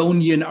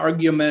Apollonian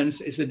arguments?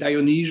 Is it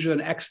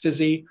Dionysian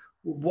ecstasy?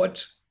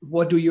 What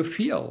do you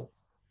feel?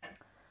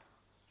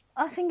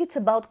 I think it's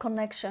about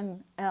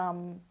connection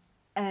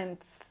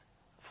and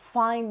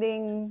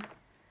finding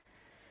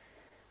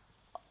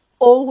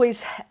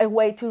always a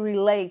way to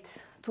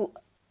relate to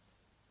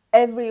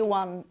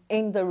everyone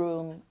in the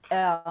room,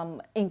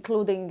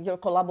 including your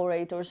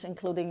collaborators,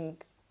 including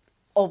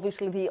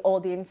obviously the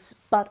audience,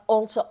 but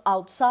also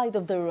outside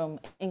of the room,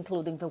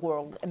 including the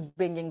world and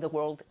bringing the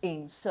world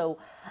in. So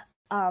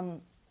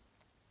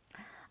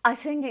I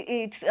think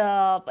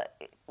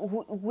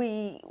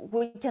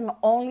we can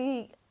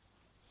only,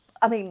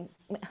 I mean,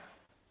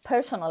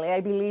 personally,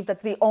 I believe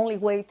that the only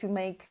way to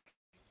make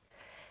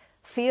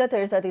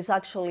theater that is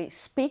actually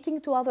speaking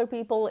to other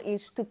people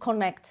is to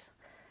connect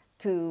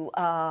to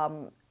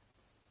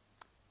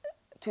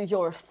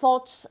your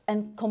thoughts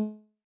and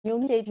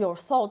communicate your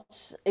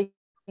thoughts in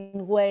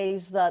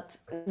ways that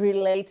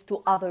relate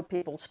to other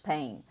people's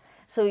pain.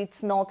 So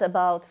it's not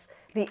about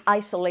the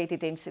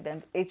isolated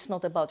incident. It's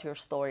not about your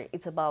story.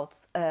 It's about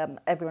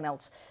everyone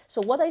else.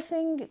 So what I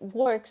think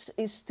works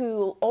is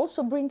to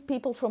also bring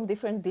people from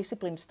different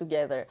disciplines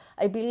together.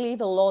 I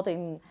believe a lot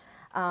in,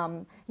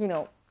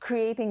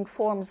 creating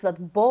forms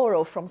that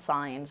borrow from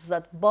science,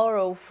 that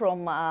borrow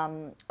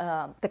from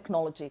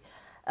technology.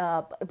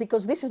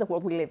 Because this is the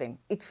world we live in.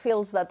 It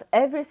feels that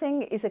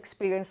everything is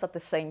experienced at the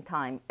same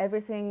time.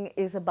 Everything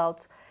is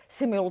about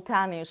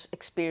simultaneous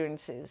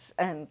experiences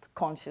and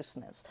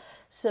consciousness.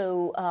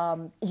 So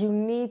you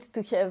need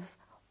to have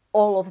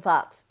all of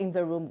that in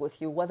the room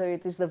with you, whether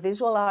it is the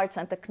visual arts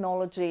and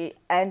technology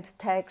and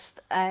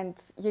text and,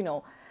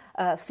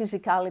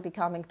 physicality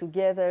coming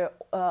together.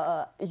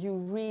 You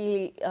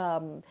really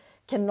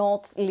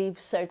cannot leave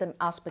certain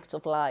aspects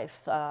of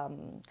life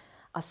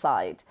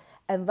aside.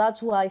 And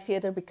that's why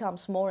theater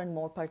becomes more and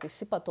more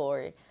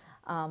participatory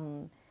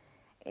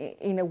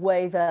in a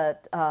way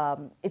that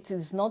it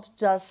is not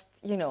just,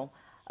 having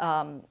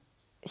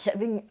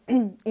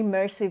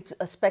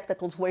immersive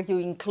spectacles where you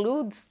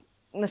include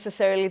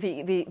necessarily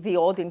the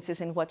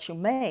audiences in what you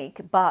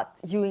make, but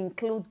you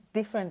include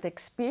different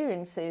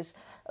experiences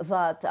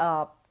that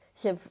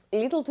have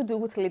little to do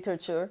with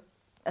literature,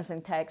 as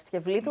in text,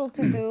 have little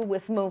to do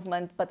with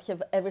movement, but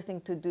have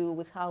everything to do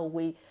with how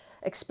we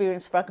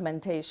experience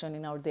fragmentation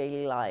in our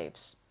daily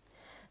lives.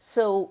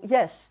 So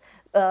yes,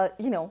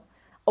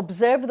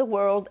 observe the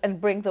world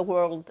and bring the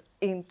world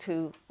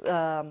into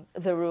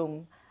the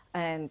room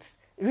and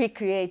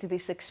recreate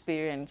this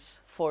experience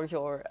for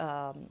your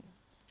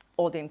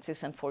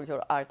audiences and for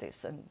your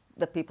artists and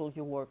the people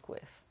you work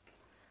with.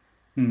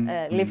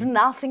 Leave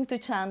nothing to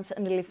chance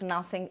and leave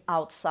nothing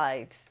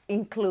outside.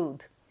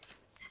 Include,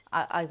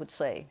 I would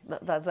say.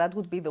 That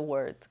would be the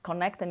word.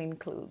 Connect and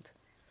include.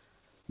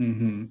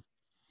 Mm-hmm.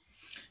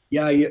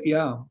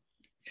 Yeah.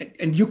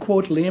 And you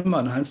quote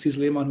Lehmann, Hans-Thies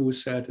Lehmann, who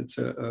said it's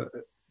a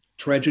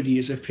tragedy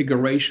is a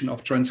figuration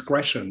of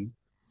transgression,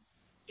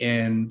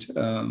 and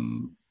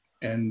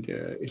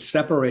it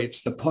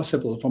separates the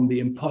possible from the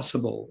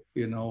impossible.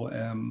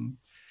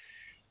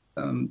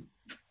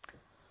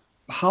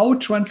 How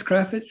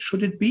transgressive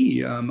should it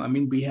be?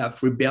 We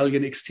have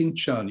rebellion,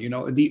 extinction,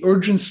 the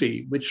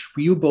urgency which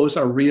you both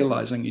are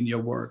realizing in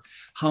your work.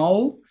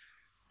 How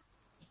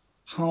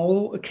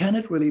can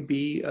it really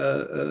be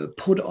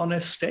put on a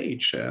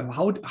stage?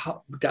 How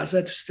does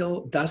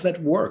that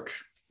work?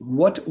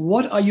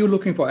 What are you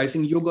looking for? I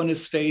think you're going to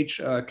stage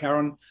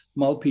Karen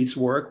Malpete's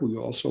work, who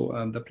you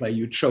also the play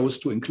you chose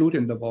to include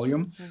in the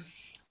volume.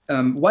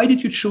 Why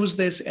did you choose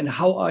this, and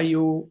how are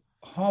you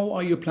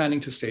planning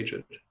to stage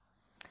it?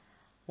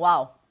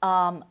 Wow.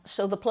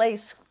 So the play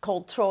is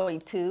called Troy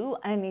 2,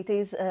 and it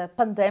is a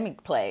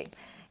pandemic play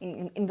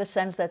in the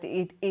sense that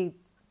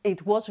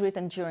it was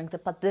written during the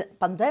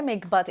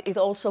pandemic, but it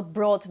also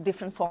brought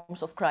different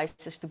forms of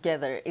crisis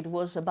together. It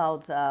was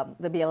about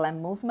the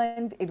BLM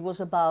movement. It was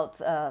about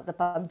the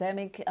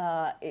pandemic.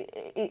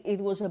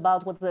 It was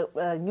about what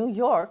the New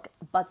York,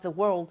 but the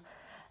world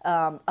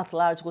at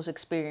large was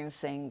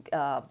experiencing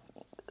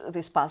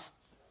these past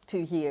 2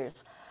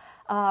 years.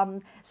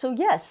 So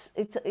yes,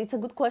 it's a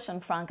good question,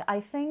 Frank.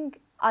 I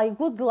think I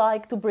would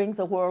like to bring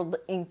the world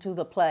into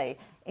the play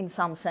in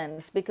some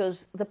sense,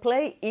 because the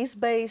play is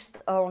based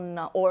on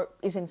or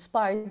is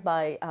inspired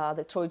by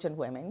the Trojan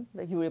women,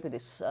 the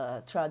Euripides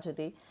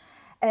tragedy.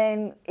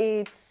 And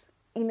it's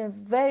in a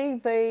very,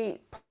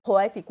 very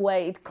poetic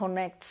way, it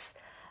connects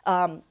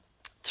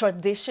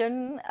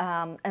tradition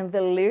and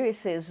the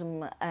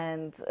lyricism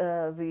and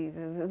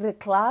the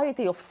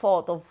clarity of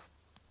thought of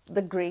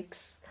the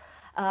Greeks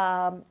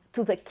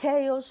to the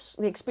chaos,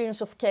 the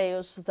experience of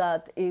chaos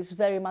that is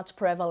very much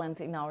prevalent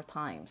in our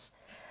times.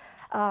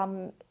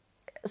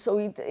 So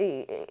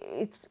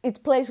it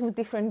plays with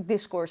different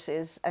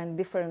discourses and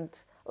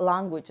different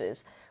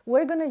languages.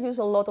 We're going to use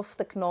a lot of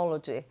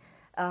technology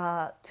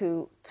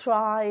to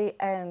try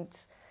and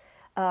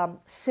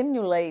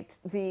simulate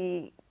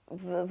the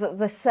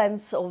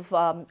sense of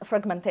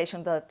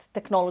fragmentation that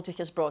technology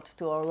has brought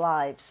to our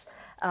lives.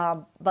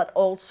 But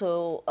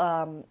also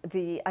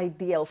the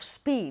idea of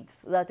speed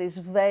that is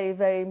very,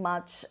 very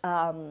much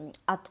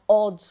at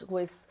odds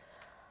with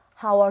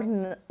how our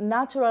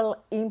natural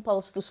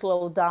impulse to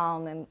slow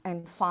down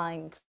and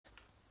find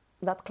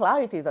that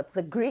clarity that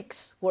the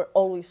Greeks were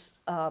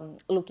always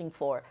looking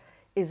for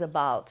is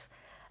about.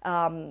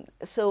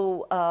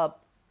 So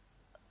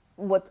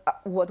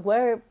what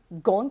we're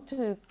going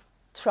to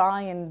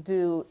try and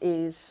do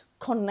is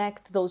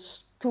connect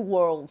those two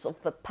worlds of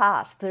the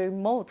past, the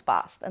remote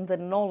past, and the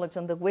knowledge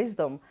and the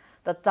wisdom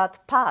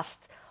that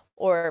past,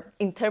 or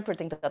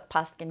interpreting that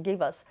past, can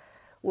give us,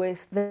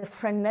 with the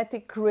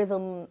frenetic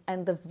rhythm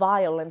and the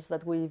violence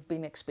that we've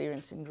been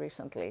experiencing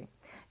recently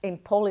in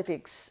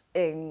politics,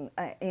 in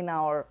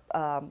our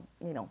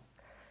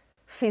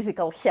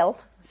physical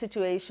health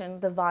situation,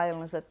 the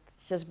violence that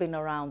has been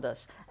around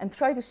us, and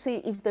try to see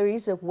if there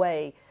is a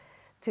way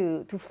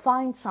to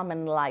find some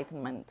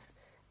enlightenment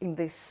in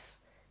this,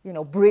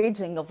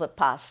 bridging of the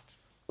past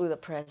with the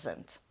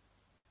present.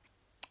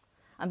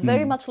 I'm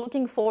very much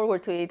looking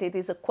forward to it. It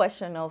is a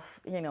question of,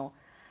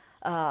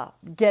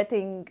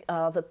 getting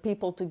the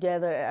people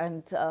together,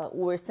 and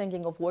we're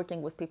thinking of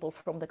working with people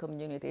from the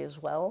community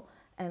as well,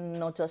 and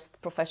not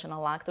just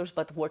professional actors,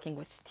 but working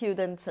with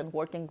students and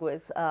working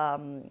with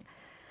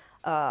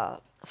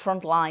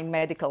frontline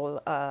medical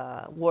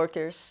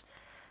workers,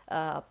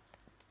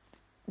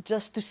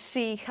 just to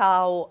see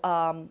how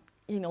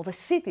the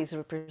city is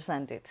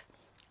represented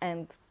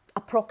and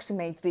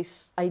approximate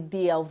this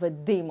idea of the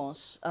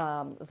demos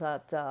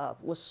that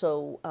was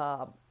so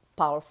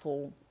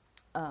powerful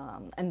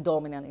and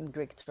dominant in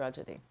Greek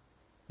tragedy.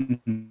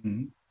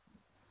 Mm-hmm.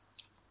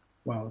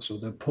 Wow, so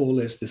the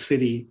polis, the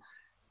city,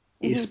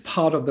 is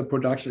part of the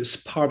production, is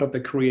part of the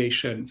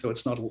creation. So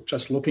it's not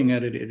just looking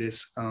at it, it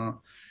is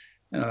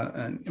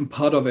and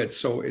part of it.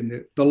 So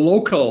in the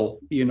local,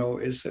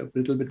 is a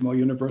little bit more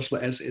universal,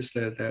 as is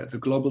the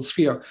global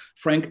sphere.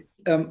 Frank,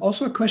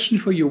 also a question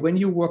for you. When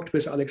you worked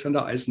with Alexander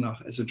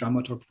Eisenach as a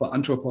dramaturg for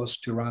Anthropos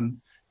to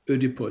run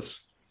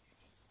Oedipus,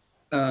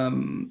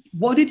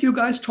 what did you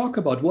guys talk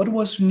about? What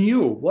was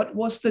new? What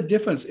was the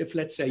difference if,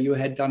 let's say, you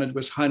had done it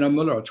with Heiner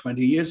Müller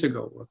 20 years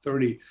ago or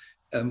 30?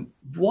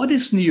 What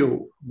is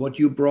new, what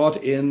you brought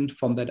in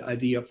from that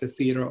idea of the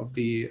theater of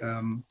the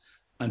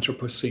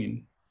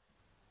Anthropocene?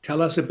 Tell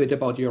us a bit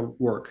about your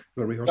work,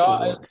 the rehearsal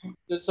work.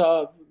 There's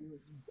 2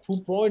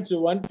 points. The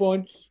one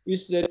point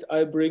is that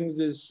I bring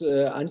this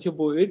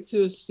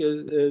anthropoethicist,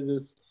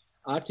 this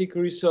Arctic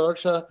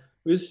researcher,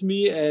 with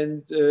me,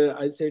 and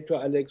I say to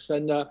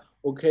Alexander,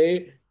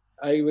 okay,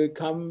 I will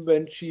come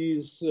when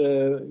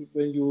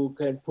when you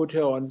can put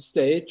her on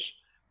stage.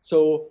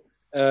 So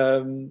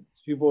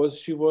he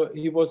was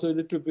a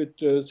little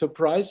bit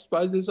surprised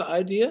by this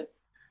idea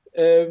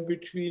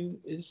between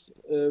his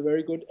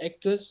very good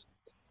actors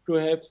to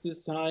have the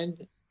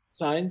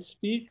sign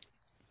speak.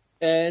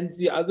 And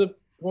the other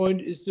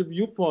point is the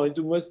viewpoint.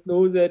 You must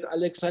know that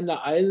Alexander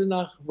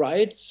Eisenach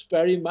writes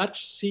very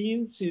much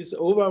scenes. He's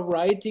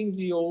overwriting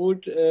the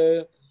old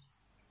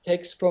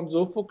text from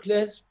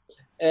Sophocles.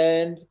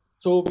 And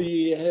so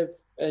we have,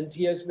 and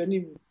he has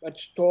very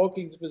much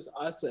talking with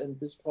us and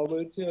with Frau,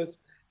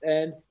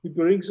 and he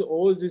brings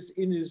all this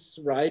in his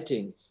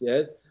writings,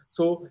 yes?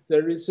 So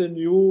there is a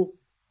new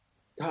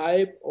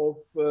type of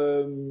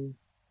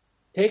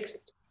text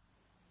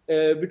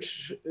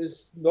which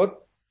will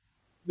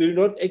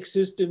not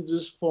exist in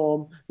this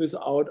form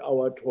without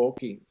our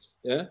talkings,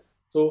 yeah?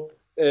 So,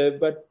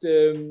 but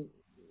the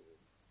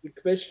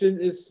question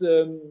is,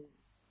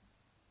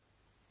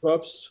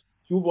 perhaps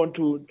you want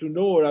to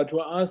know or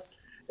to ask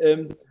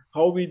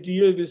how we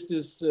deal with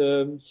this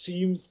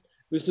themes,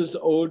 with this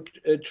old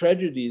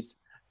tragedies.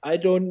 I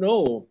don't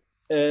know.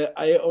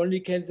 I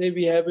only can say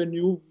we have a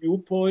new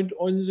viewpoint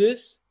on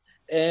this,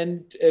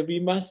 and we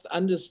must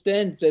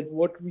understand that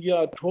what we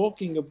are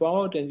talking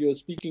about, and you're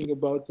speaking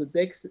about the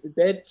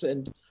deaths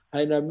and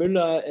Heiner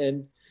Müller,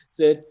 and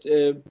that,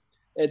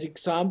 as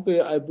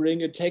example, I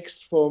bring a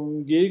text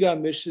from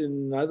Gilgamesh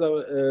in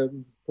another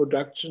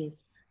production,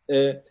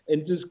 and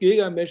this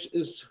Gilgamesh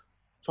is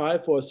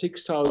 5,000 or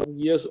 6,000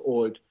 years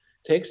old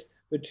text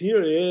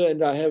material,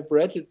 and I have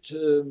read it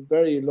a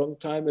very long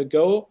time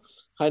ago.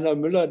 Heiner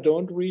Müller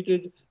don't read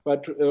it,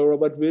 but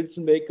Robert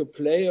Wilson make a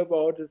play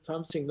about it,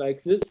 something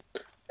like this.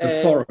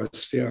 The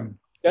Forest, yeah.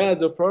 Yeah,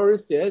 The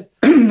Forest, yes.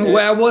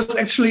 Where I was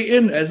actually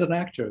in as an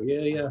actor,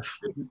 yeah.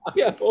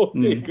 Yeah,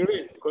 okay,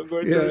 great,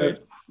 congratulations.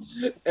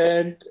 Yeah.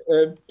 And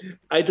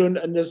I don't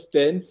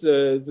understand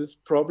this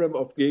problem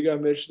of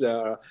Gilgamesh.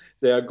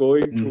 They are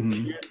going to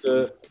kill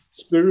the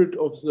spirit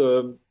of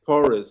the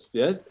forest,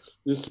 yes?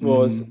 This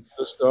was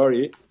the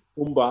story,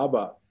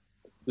 Umbaba,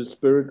 the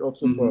spirit of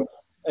the forest.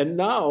 And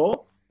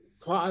now,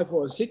 5,000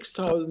 or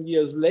 6,000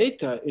 years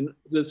later, in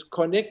this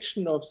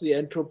connection of the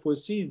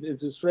Anthropocene, in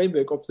this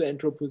framework of the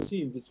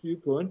Anthropocene, this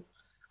viewpoint,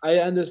 I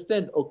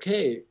understand,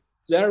 okay,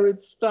 there it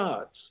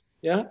starts,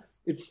 yeah?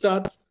 It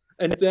starts,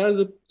 and there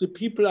the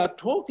people are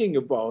talking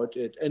about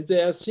it, and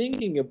they are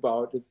thinking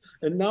about it.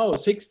 And now,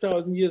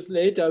 6,000 years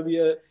later,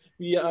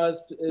 we are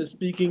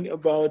speaking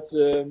about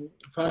the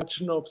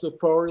function of the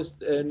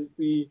forest, and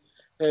we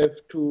have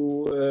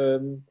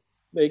to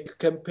make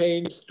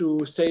campaigns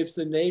to save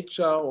the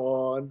nature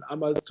or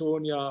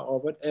Amazonia or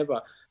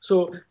whatever.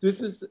 So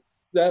this is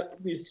that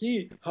we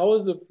see how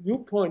the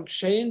viewpoint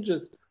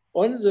changes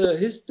on the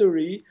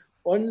history,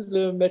 on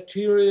the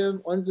material,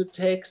 on the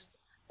text,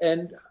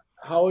 and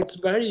how it's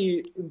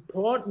very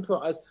important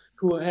for us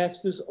to have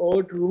these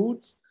old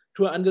roots,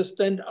 to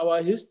understand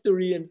our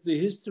history and the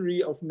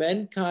history of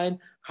mankind,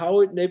 how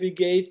it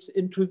navigates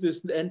into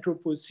this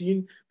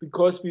Anthropocene,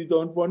 because we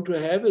don't want to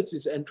have it,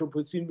 this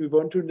Anthropocene, we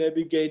want to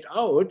navigate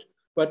out,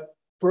 but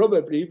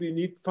probably we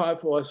need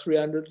 500 or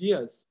 300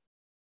 years.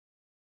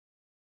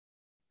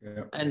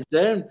 Yeah. And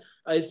then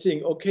I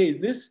think, okay,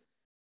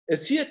 a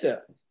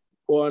theater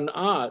or an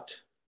art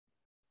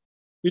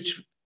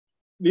which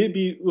will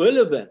be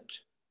relevant,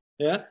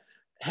 yeah,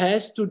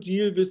 has to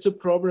deal with the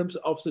problems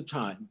of the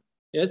time.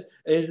 Yes,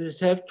 and it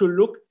has to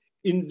look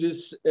in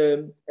this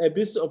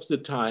abyss of the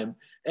time.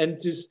 And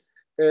this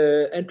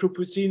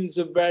Anthropocene is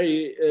a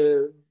very,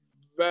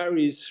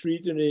 very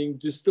threatening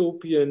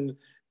dystopian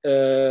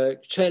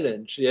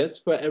challenge, yes,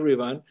 for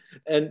everyone.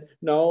 And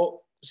now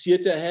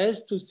theater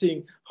has to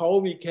think how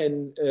we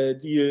can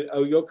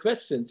deal, your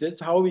questions,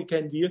 that's how we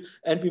can deal,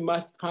 and we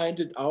must find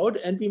it out,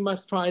 and we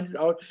must find it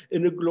out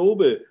in a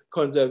global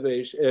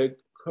conversation.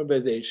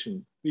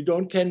 We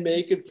can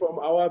make it from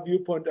our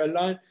viewpoint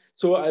alone.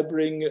 So I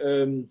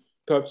bring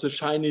perhaps a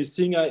Chinese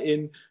singer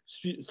in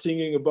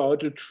singing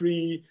about a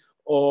tree,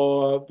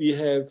 or we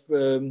have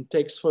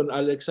text from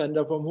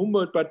Alexander von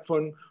Humboldt, but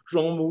from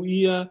Jean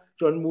Mouillat,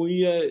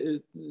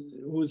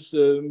 who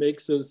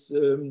makes this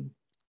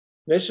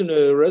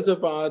national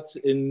reservoirs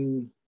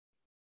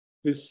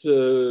with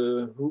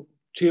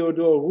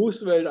Theodore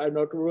Roosevelt. I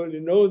not really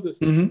know this.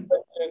 And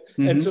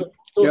so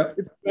yeah,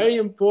 it's very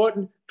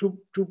important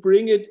to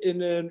bring it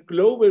in a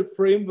global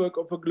framework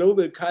of a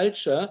global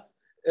culture,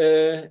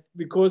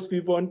 because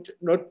we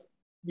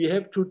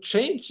have to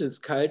change this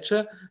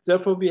culture.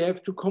 Therefore, we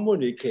have to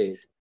communicate.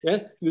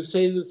 Yeah, you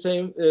say the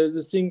same,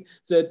 the thing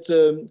that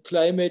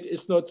climate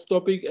is not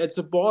stopping at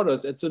the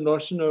borders, at the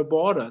national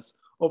borders.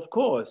 Of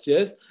course,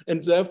 yes,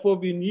 and therefore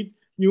we need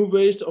new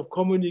ways of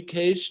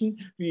communication.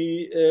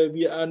 We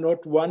are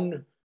not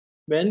one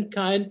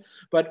mankind,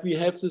 but we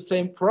have the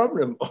same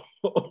problem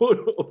all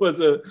over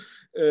the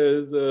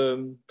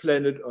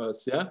planet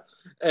Earth. Yeah,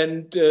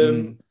 and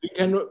we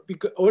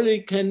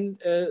only can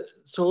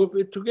solve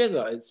it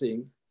together, I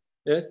think.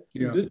 Yes,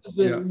 this is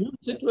a new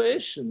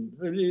situation,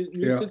 really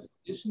new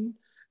situation.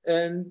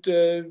 And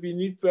we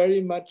need very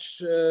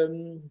much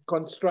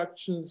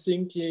construction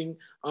thinking,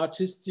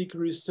 artistic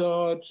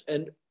research,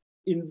 and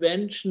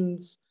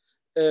inventions.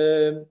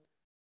 And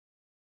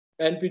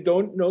we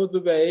don't know the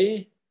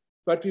way,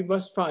 but we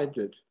must find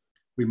it.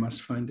 We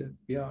must find it,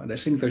 yeah. And I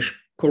think the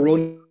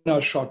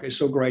Corona shock is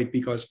so great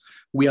because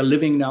we are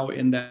living now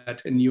in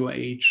that new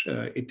age.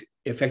 It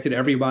affected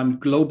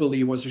everyone.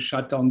 Globally, was a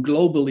shutdown.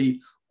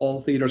 Globally,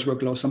 all theaters were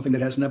closed, something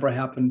that has never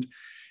happened.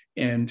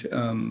 And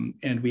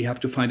we have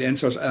to find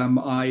answers.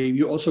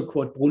 You also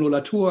quote Bruno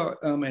Latour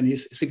and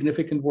his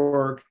significant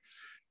work.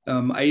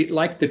 I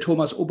like the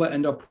Thomas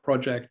Oberender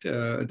project,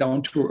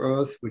 Down to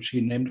Earth, which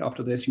he named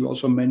after this. You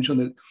also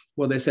mentioned it,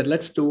 where they said,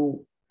 let's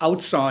do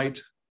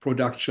outside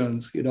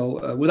productions,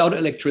 without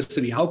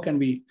electricity. How can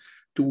we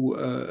do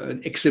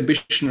an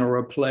exhibition or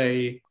a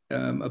play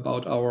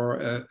about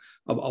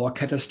our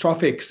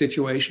catastrophic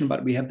situation,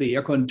 but we have the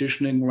air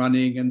conditioning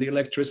running and the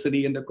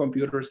electricity and the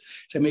computers.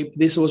 So maybe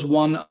this was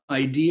one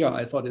idea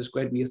I thought is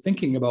great. We are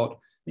thinking about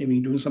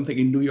maybe doing something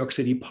in New York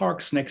City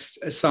parks next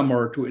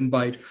summer to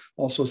invite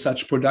also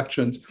such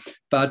productions.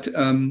 But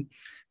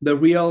the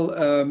real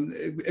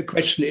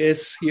question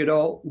is,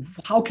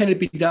 how can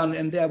it be done?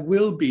 And there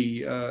will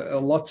be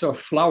lots of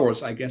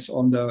flowers, I guess,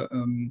 on the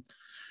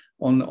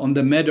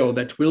meadow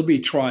that will be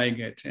trying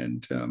it.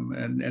 And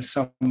as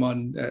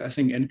someone, I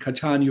think Anne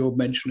Cattaneo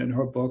mentioned in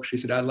her book, she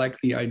said, I like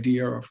the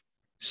idea of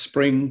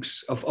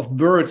springs, of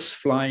birds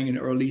flying in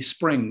early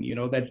spring,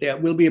 that there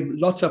will be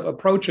lots of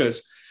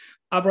approaches.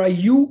 Avra,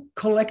 you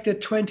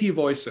collected 20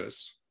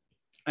 voices.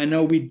 I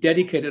know we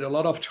dedicated a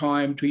lot of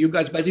time to you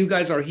guys, but you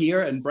guys are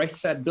here, and Brecht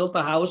said, build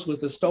the house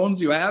with the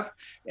stones you have.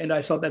 And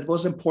I thought that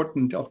was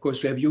important, of course,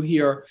 to have you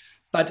here.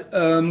 But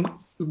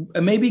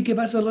maybe give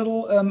us a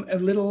little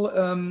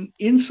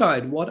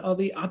insight. What are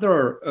the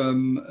other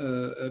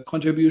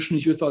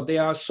contributions you thought they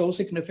are so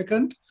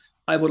significant?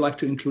 I would like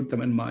to include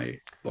them in my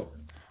book.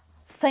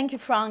 Thank you,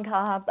 Frank.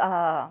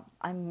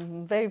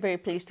 I'm very, very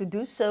pleased to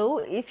do so.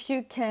 If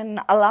you can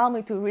allow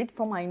me to read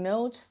from my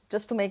notes,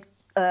 just to make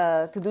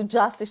to do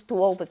justice to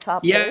all the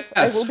chapters, yes.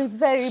 I will be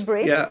very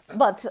brief,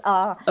 but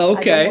I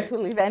don't want to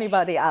leave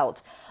anybody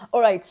out.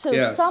 All right, so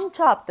some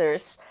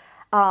chapters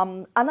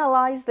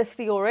analyze the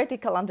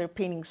theoretical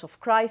underpinnings of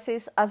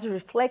crisis as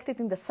reflected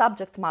in the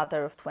subject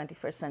matter of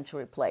 21st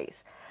century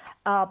plays.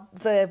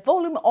 The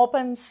volume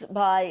opens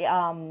by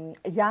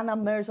Jana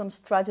Merson's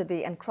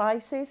Tragedy and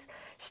Crisis,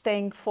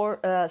 staging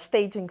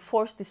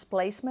forced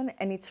displacement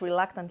and its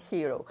reluctant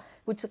hero,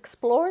 which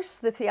explores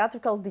the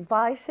theatrical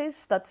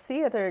devices that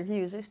theater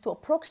uses to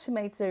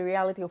approximate the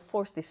reality of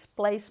forced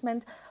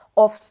displacement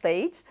off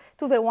stage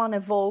to the one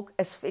evoked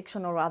as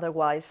fiction or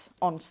otherwise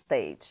on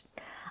stage.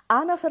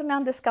 Ana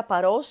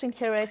Fernandez-Caparrós in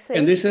her essay...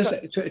 And this is,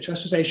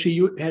 just to say,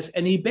 she has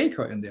Annie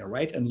Baker in there,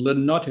 right? And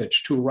Lynn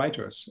Nottage, two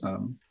writers.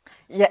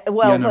 Yeah,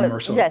 well,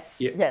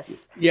 yes.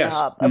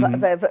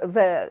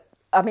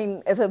 I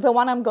mean, the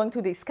one I'm going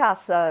to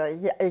discuss,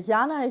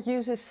 Jana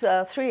uses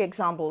 3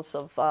 examples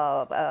of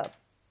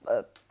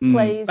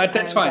plays but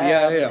that's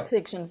fine.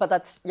 Fiction, but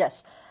that's,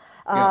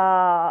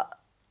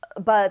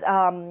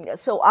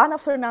 So Ana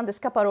Fernandez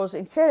Caparrós,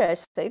 in her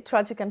essay,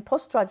 Tragic and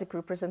Post-Tragic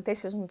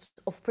Representations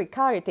of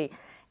Precarity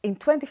in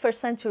 21st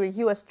Century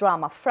US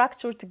Drama,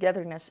 Fractured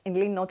Togetherness in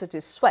Lynn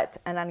Nottage's Sweat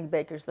and Annie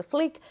Baker's The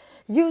Flick,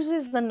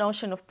 uses the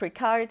notion of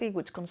precarity,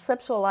 which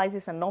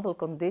conceptualizes a novel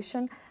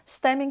condition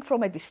stemming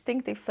from a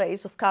distinctive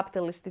phase of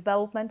capitalist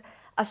development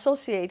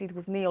associated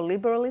with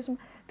neoliberalism,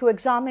 to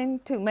examine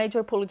two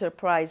major Pulitzer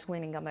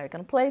Prize-winning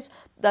American plays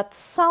that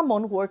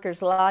summon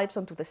workers' lives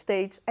onto the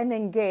stage and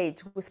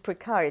engage with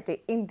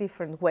precarity in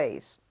different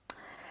ways.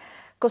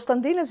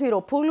 Konstantina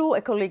Sidiropoulou,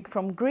 a colleague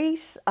from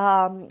Greece,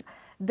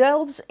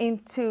 delves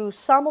into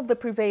some of the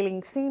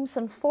prevailing themes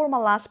and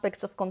formal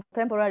aspects of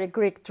contemporary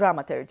Greek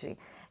dramaturgy.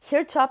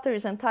 Her chapter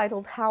is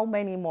entitled How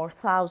Many More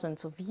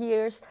Thousands of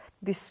Years?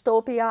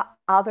 Dystopia,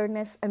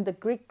 Otherness, and the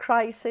Greek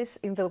Crisis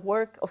in the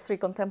Work of Three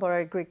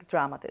Contemporary Greek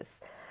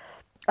Dramatists.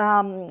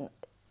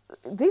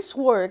 This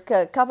work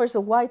covers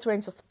a wide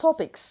range of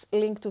topics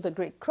linked to the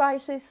Greek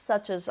crisis,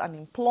 such as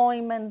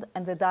unemployment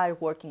and the dire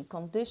working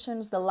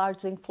conditions, the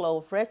large inflow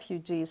of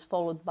refugees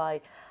followed by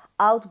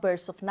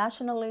outbursts of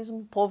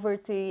nationalism,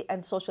 poverty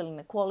and social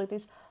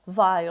inequalities,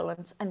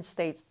 violence and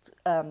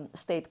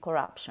state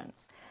corruption.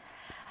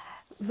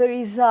 There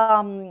is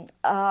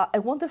a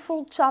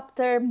wonderful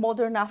chapter,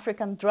 Modern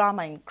African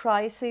Drama in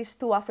Crisis,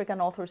 two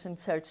African authors in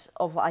search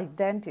of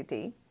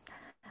identity,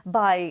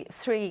 by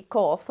three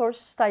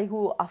co-authors,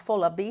 Taigu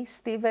Afolabi,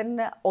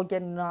 Stephen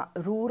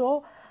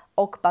Ogenruro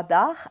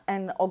Okbadah,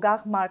 and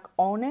Ogag Mark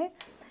One,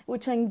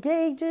 which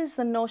engages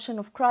the notion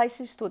of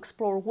crisis to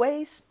explore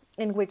ways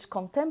in which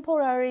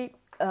contemporary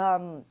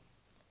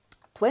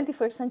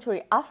 21st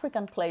century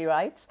African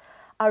playwrights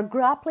are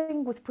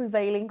grappling with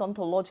prevailing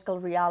ontological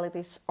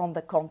realities on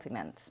the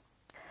continent.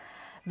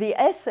 The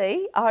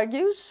essay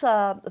argues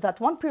that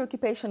one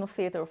preoccupation of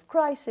theatre of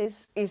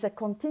crisis is a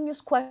continuous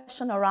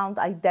question around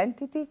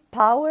identity,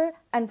 power,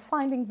 and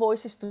finding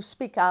voices to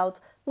speak out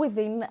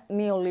within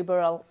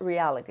neoliberal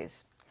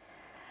realities.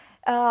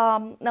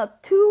 Now,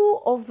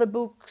 two of the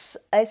book's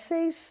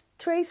essays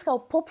trace how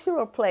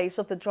popular plays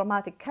of the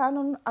dramatic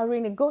canon are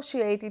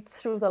renegotiated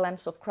through the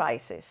lens of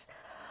crisis.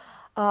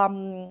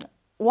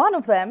 One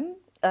of them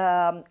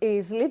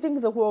is Living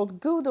the World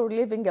Good or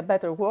Living a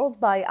Better World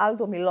by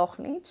Aldo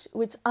Milochnic,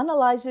 which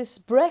analyzes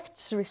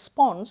Brecht's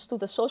response to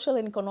the social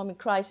and economic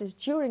crisis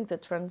during the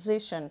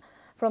transition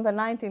from the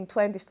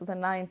 1920s to the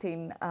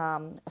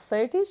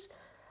 1930s,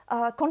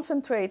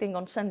 concentrating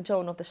on St.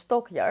 John of the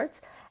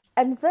Stockyards,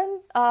 and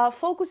then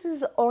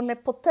focuses on a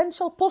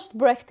potential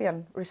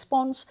post-Brechtian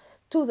response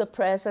to the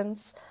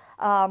present,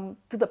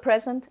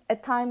 a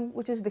time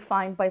which is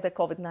defined by the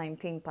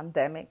COVID-19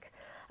 pandemic,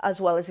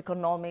 as well as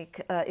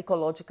economic,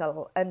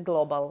 ecological, and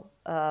global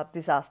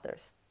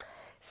disasters.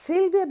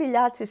 Silvia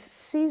Bigliacci's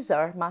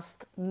Caesar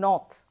Must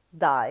Not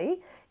Die,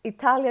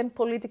 Italian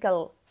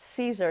Political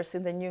Caesars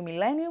in the New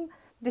Millennium,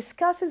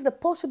 discusses the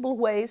possible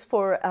ways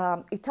for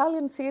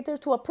Italian theatre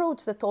to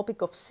approach the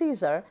topic of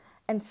Caesar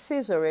and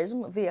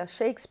Caesarism via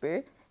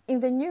Shakespeare in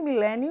the new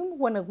millennium,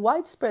 when a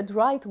widespread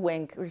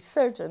right-wing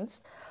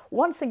resurgence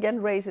once again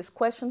raises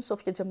questions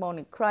of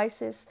hegemonic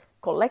crisis,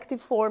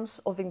 collective forms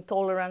of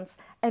intolerance,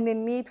 and a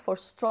need for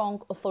strong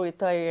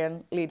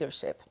authoritarian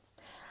leadership.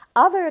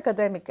 Other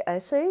academic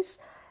essays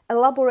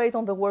elaborate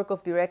on the work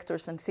of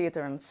directors and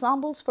theatre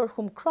ensembles for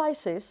whom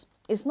crisis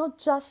is not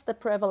just a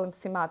prevalent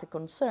thematic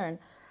concern,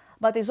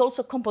 but is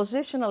also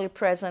compositionally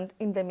present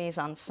in the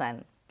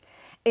mise-en-scène.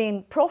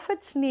 In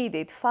Prophets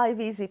Needed, 5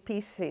 Easy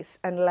Pieces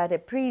and La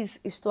Reprise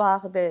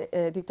Histoire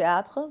du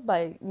Théâtre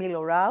by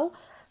Milo Rau,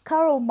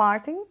 Carol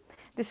Martin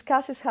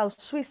discusses how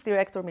Swiss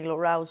director Milo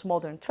Rau's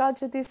modern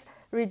tragedies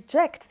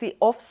reject the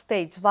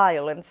off-stage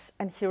violence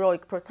and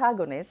heroic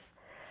protagonists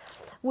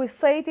with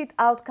fated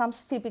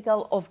outcomes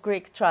typical of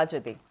Greek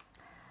tragedy.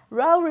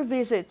 Rau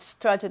revisits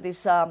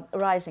tragedies'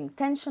 rising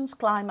tensions,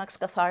 climax,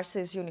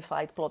 catharsis,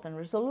 unified plot and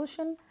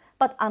resolution,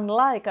 but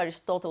unlike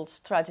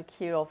Aristotle's tragic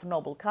hero of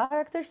noble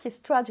character, his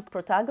tragic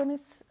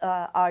protagonists,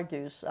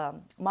 argues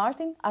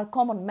Martin, are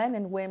common men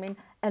and women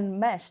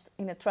enmeshed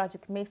in a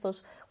tragic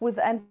mythos with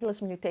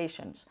endless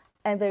mutations,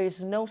 and there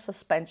is no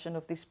suspension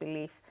of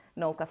disbelief,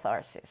 no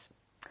catharsis.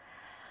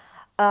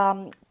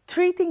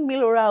 Treating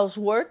Milo Rau's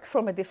work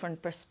from a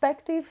different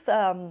perspective,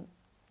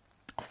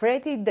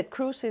 Freddy de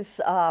Cruz's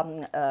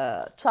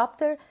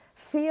chapter,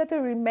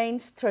 Theatre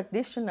Remains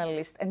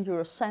Traditionalist and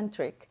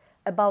Eurocentric,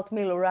 about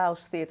Milo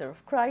Rau's theatre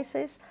of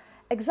crisis,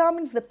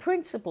 examines the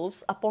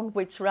principles upon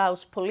which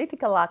Rau's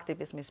political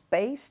activism is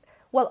based,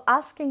 while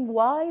asking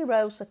why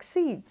Rau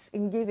succeeds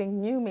in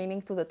giving new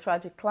meaning to the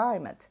tragic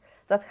climate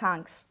that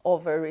hangs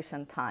over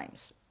recent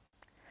times.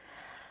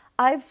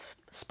 I've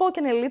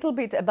spoken a little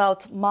bit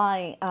about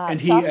my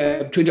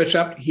chapter. To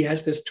interrupt, he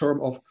has this term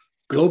of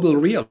global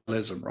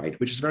realism, right?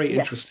 Which is very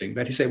interesting.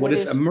 That he said what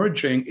is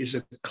emerging is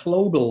a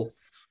global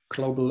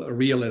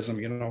realism.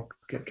 You know,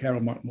 Carol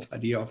Martin's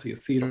idea of the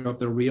theater of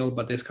the real,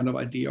 but this kind of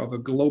idea of a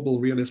global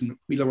realism.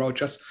 Milo Rau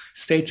just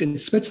staged in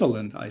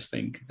Switzerland, I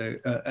think,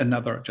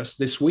 another just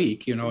this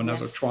week. You know,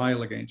 another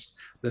trial against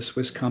the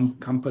Swiss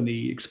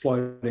company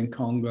exploiting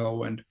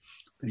Congo and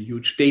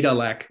huge data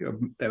lack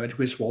that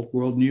was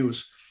world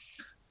news,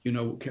 you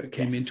know,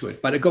 came into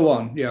it. But go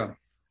on, yeah.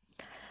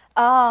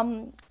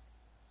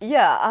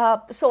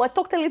 So I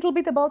talked a little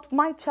bit about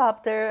my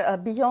chapter,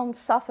 Beyond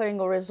Suffering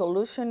or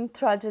Resolution,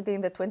 Tragedy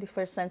in the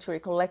 21st Century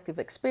Collective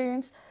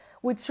Experience,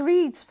 which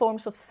reads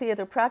forms of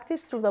theatre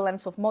practice through the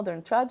lens of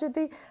modern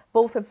tragedy,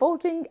 both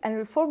evoking and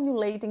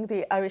reformulating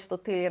the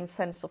Aristotelian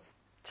sense of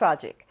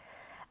tragic.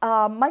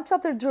 My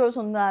chapter draws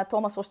on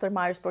Thomas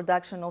Ostermeyer's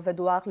production of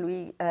Edouard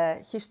Louis'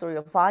 History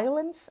of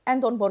Violence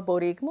and on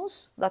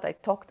Borborygmus, that I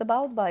talked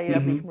about by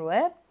Rabih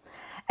Mrouet.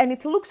 And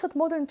it looks at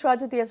modern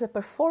tragedy as a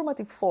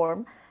performative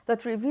form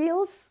that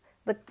reveals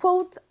the,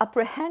 quote,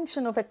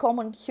 apprehension of a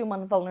common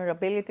human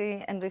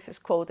vulnerability, and this is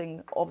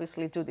quoting,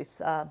 obviously,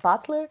 Judith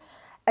Butler,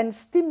 and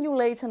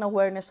stimulates an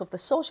awareness of the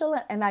social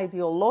and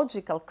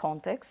ideological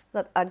context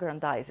that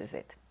aggrandizes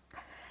it.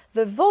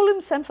 The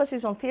volume's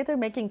emphasis on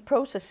theatre-making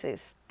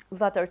processes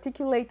that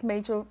articulate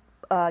major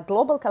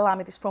global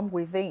calamities from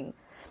within,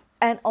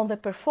 and on the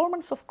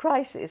performance of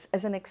crisis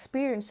as an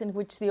experience in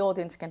which the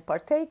audience can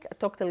partake, I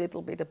talked a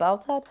little bit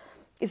about that,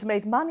 is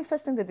made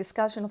manifest in the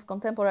discussion of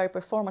contemporary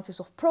performances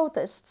of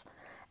protests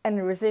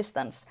and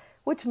resistance,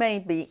 which may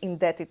be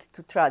indebted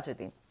to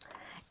tragedy.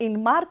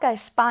 In Marca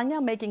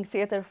España, Making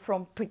Theatre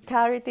from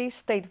Precarity,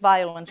 State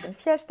Violence and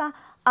Fiesta,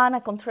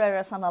 Ana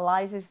Contreras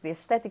analyzes the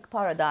aesthetic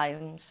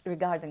paradigms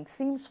regarding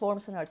themes,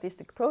 forms and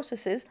artistic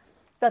processes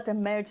that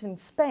emerged in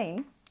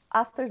Spain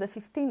after the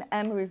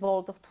 15M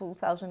revolt of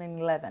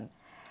 2011,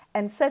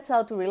 and sets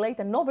out to relate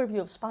an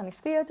overview of Spanish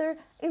theatre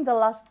in the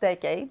last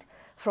decade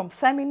from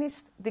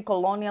feminist,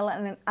 decolonial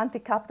and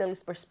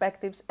anti-capitalist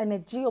perspectives and a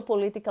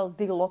geopolitical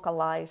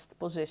delocalized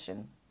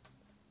position.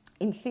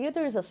 In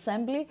Theatre's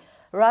Assembly,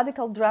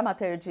 Radical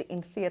Dramaturgy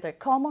in Theatre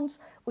Commons,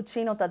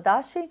 Uchino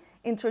Tadashi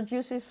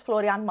introduces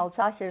Florian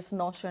Malzacher's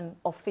notion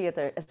of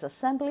theatre as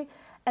assembly,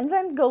 and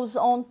then goes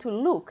on to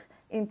look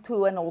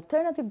into an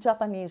alternative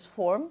Japanese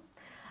form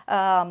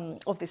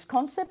of this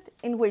concept,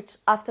 in which,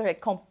 after a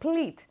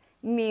complete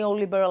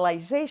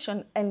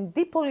neoliberalization and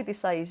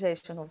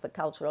depoliticization of the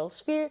cultural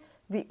sphere,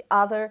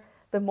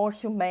 the more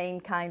humane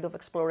kind of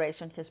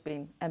exploration has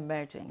been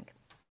emerging.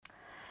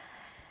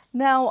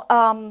 Now,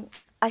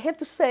 I have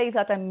to say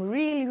that I'm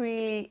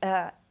really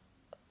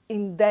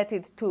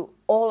indebted to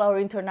all our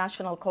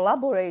international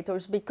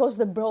collaborators, because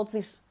they brought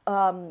this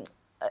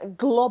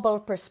global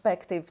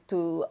perspective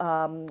to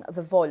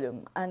the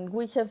volume. And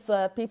we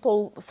have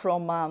people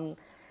from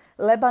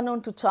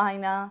Lebanon to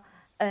China,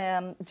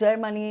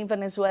 Germany,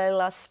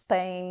 Venezuela,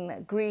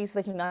 Spain, Greece,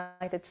 the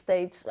United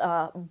States,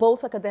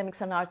 both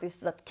academics and artists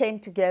that came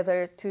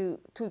together to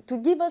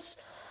give us,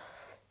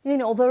 you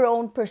know, their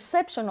own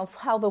perception of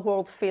how the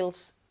world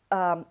feels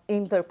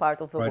in their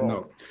part of the world.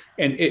 No.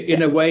 And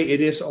in a way,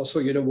 it is also,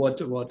 you know, what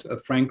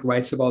Frank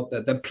writes about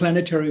the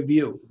planetary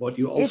view. What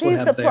you also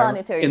have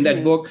there in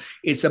that book,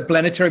 it's a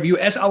planetary view,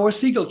 as our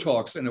Segal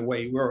Talks in a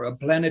way. We're a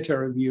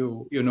planetary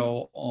view, you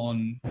know,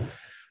 on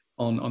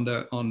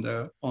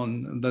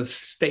the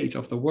state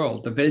of the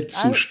world, the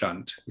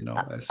Weltzustand, you know.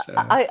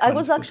 I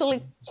was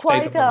actually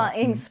quite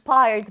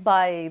inspired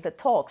by the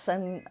talks,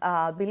 and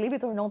believe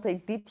it or not, they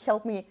did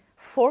help me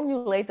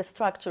formulate the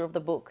structure of the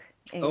book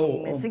in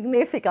a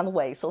significant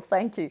way. So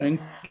thank you.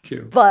 Thank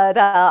you. But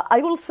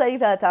I will say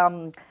that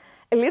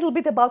a little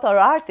bit about our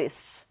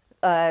artists,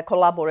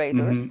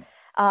 collaborators.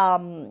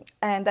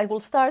 And I will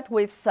start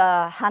with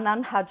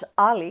Hanan Haj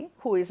Ali,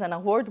 who is an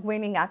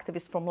award-winning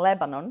activist from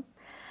Lebanon.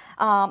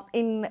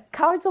 In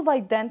Cards of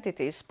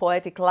Identities,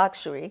 Poetic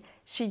Luxury,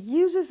 she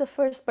uses a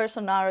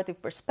first-person narrative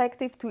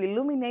perspective to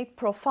illuminate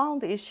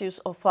profound issues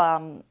of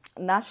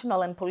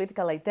national and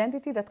political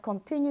identity that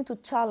continue to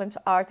challenge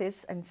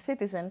artists and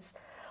citizens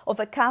of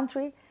a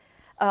country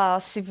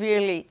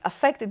severely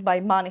affected by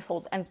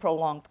manifold and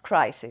prolonged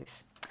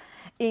crises.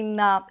 In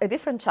a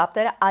different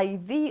chapter,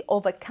 IV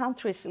of a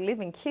Country's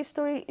Living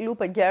History,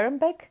 Lupe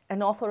Gerenbeck,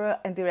 an author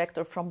and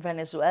director from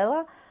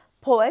Venezuela,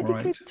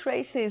 poetically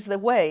traces the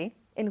way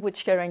in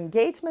which her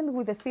engagement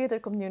with the theatre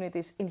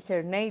communities in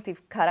her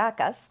native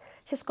Caracas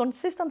has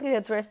consistently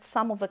addressed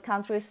some of the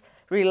country's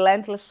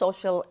relentless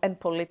social and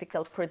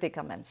political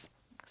predicaments.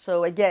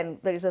 So again,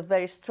 there is a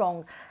very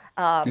strong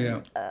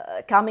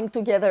coming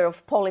together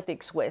of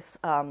politics with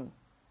the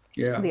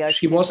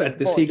she was at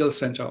the Segal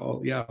Center.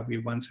 We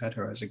once had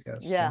her as a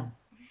guest.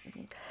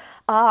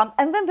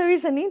 And then there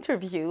is an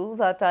interview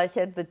that I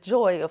had the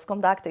joy of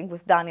conducting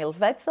with Daniel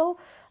Wetzel,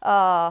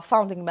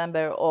 founding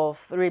member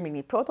of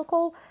Rimini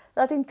Protocol,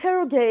 that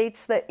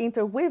interrogates the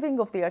interweaving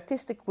of the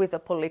artistic with the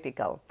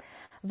political.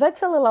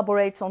 Wetzel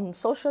elaborates on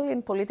socially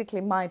and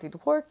politically minded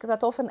work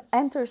that often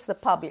enters the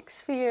public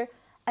sphere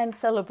and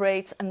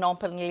celebrates an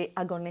openly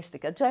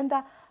agonistic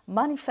agenda,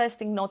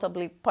 manifesting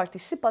notably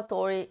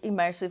participatory,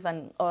 immersive,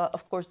 and,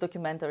 of course,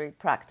 documentary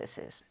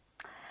practices.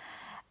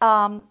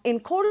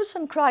 In Chorus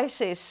and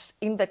Crisis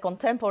in the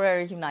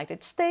Contemporary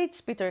United States,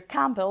 Peter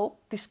Campbell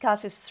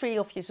discusses three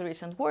of his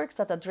recent works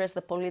that address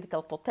the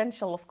political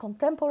potential of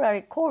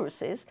contemporary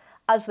choruses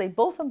as they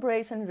both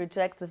embrace and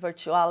reject the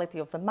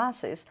virtuality of the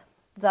masses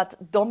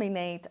that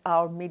dominate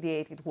our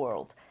mediated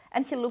world.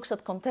 And he looks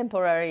at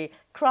contemporary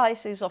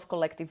crises of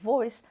collective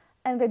voice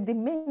and the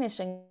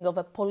diminishing of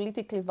a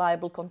politically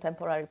viable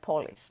contemporary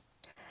polis.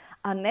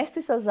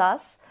 Anesti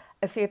Sazas,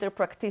 a theater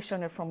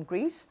practitioner from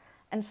Greece,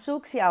 and Su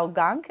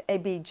Xiaogang, a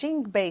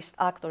Beijing-based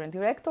actor and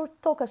director,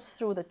 talk us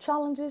through the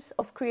challenges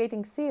of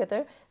creating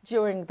theater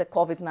during the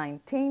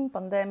COVID-19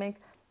 pandemic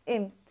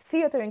in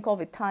Theater in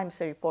COVID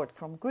Times, a report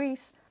from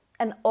Greece,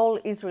 and All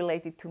Is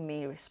Related to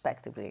Me,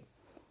 respectively.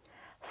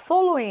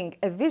 Following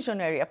a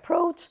visionary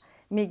approach,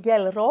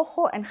 Miguel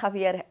Rojo and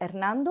Javier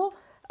Hernando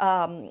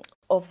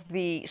of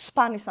the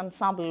Spanish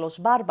ensemble Los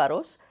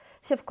Bárbaros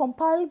have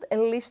compiled a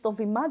list of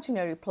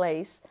imaginary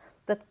plays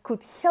that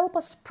could help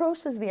us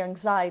process the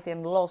anxiety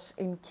and loss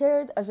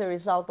incurred as a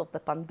result of the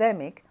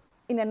pandemic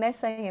in an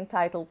essay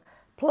entitled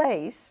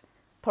Plays,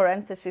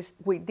 parenthesis,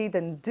 We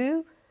Didn't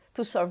Do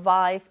to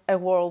Survive a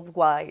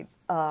Worldwide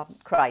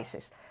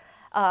Crisis.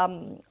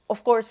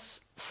 Of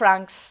course,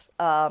 Frank's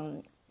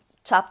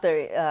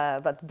chapter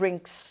that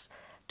brings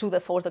to the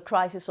fore the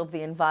crisis of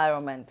the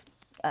environment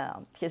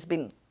has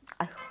been,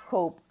 I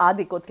hope,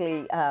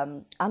 adequately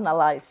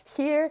analyzed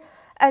here.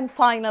 And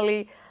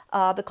finally,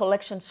 the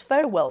collection's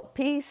farewell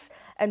piece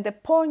and the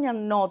poignant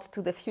nod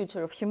to the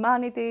future of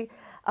humanity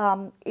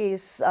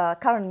is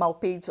Karen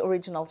Malpete's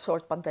original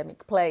short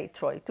pandemic play,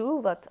 Troy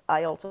 2, that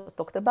I also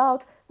talked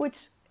about,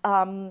 which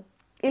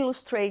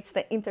illustrates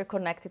the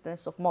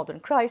interconnectedness of modern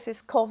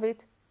crises,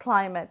 COVID,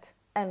 climate,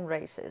 and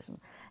racism.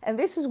 And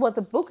this is what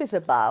the book is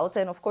about.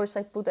 And of course,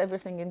 I put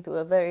everything into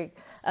a very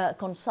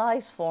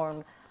concise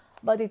form,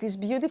 but it is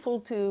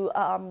beautiful to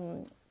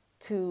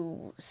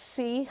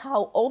see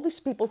how all these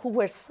people who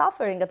were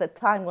suffering at the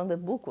time when the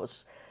book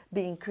was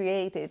being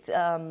created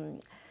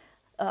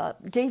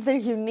gave their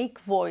unique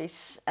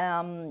voice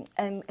and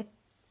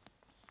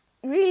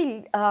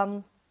really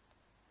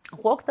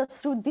walked us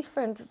through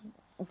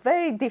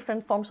very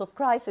different forms of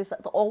crisis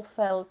that all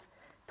felt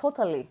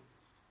totally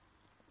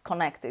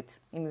connected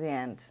in the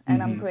end.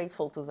 And I'm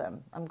grateful to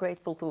them. I'm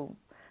grateful to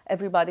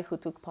everybody who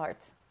took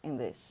part in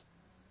this.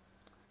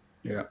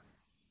 Yeah.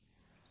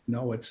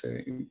 No, it's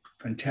a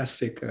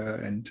fantastic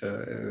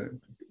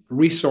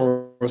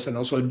resource and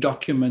also a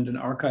document, an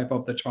archive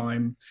of the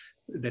time.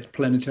 That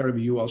Planetary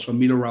View, also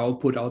Milo Rao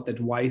put out that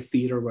Why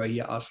Theater, where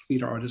he asked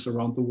theater artists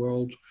around the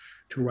world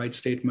to write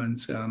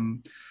statements.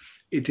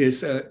 It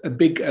is a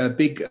big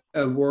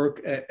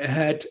work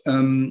ahead.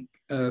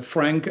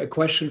 Frank, a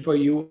question for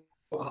you.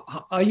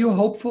 Are you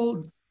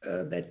hopeful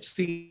that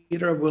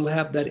theater will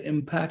have that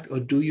impact, or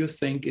do you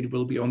think it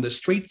will be on the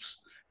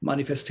streets?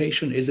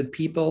 Manifestation? Is it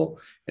people,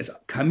 as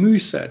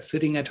Camus said,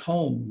 sitting at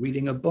home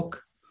reading a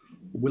book?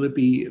 Will it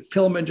be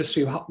film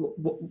industry?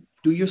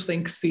 Do you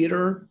think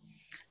theater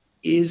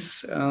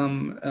is at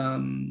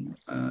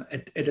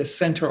a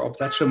center of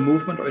such a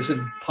movement, or is it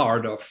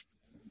part of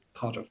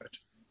it?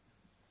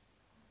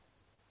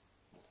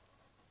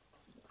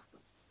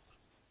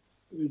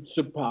 It's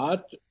a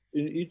part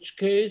in each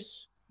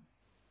case,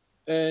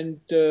 and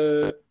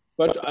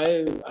but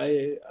I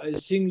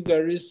think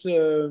there is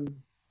a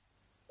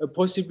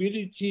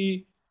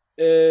possibility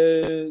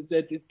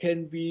that it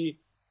can be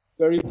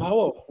very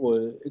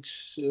powerful,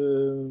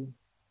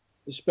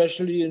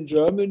 especially in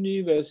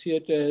Germany, where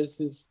theater has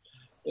this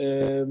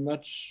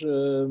much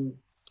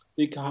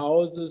big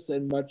houses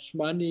and much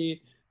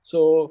money.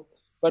 So,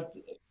 but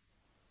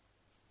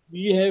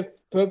we have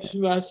perhaps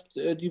must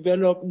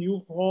develop new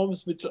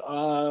forms which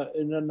are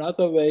in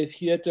another way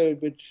theater,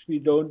 which we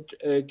don't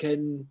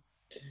can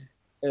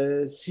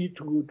see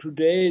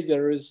today.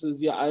 There is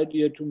the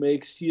idea to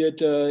make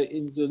theater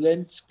in the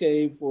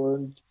landscape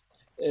and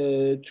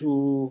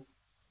to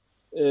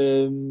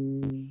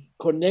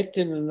connect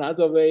in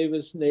another way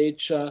with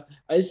nature.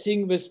 I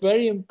think it's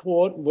very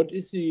important. What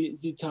is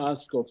the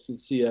task of the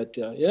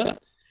theater? Yeah,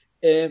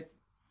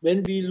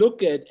 when we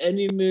look at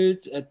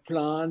animals, at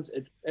plants,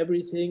 at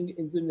everything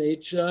in the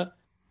nature,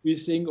 we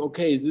think,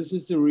 okay, this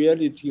is the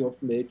reality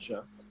of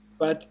nature.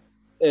 But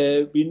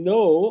we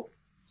know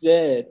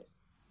that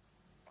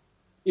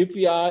if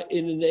we are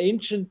in an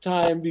ancient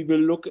time, we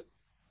will look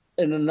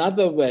in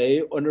another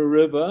way on a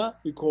river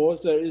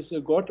because there is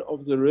a god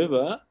of the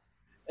river.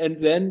 And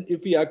then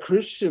if we are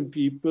Christian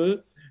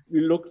people, we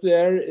look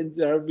there and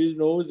there we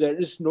know there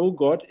is no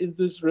God in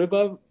this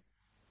river.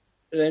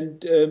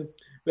 And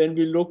when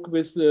we look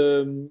with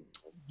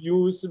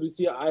views with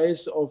the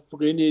eyes of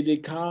René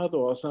Descartes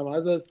or some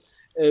others,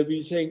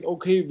 we think,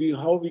 okay,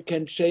 how we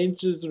can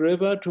change this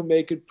river to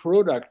make it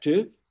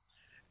productive.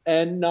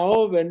 And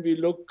now when we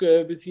look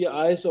with the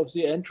eyes of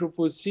the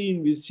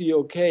Anthropocene, we see,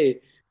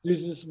 okay,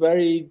 this is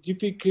very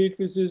difficult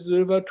with this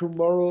river.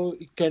 Tomorrow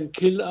it can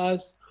kill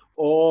us,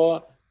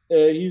 or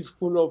he's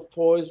full of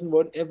poison,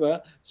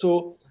 whatever.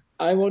 So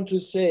I want to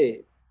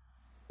say,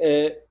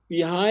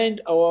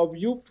 behind our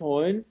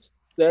viewpoints,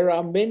 there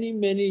are many,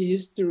 many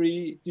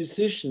history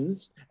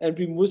decisions, and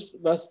we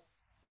must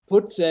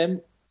put them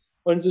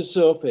on the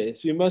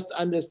surface. We must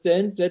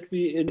understand that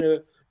we, in a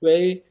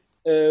way,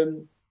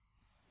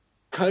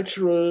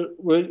 cultural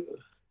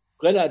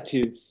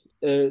relatives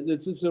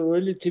this is a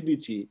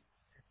relativity,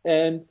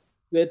 and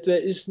that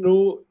there is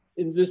no,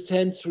 in this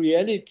sense,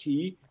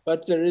 reality,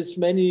 but there is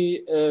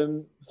many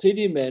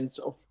sediments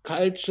of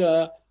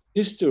culture,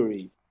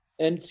 history,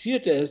 and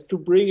theater has to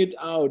bring it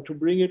out, to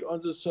bring it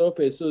on the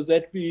surface, so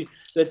that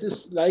that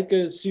is like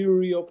a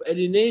theory of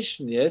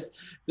alienation, yes,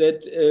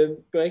 that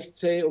Brecht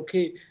say,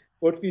 okay,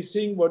 what we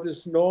think, what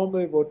is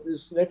normal, what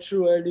is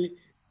naturally,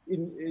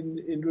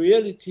 in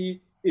reality,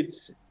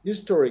 it's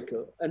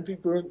historical, and we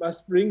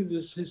must bring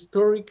this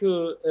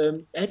historical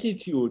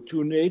attitude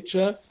to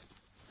nature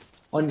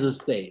on the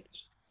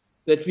stage,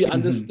 that we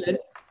understand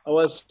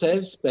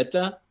ourselves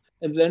better,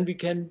 and then we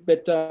can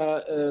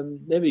better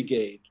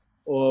navigate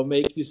or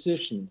make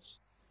decisions.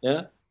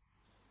 Yeah.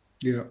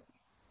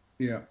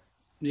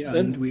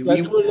 And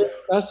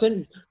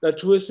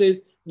Latour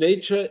says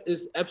nature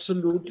is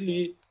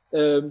absolutely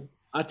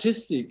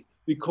artistic,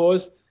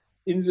 because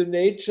in the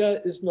nature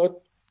is not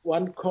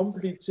one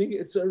complete thing.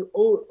 It's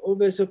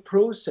always a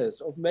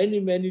process of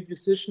many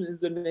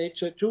decisions in the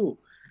nature too,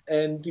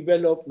 and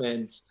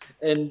developments.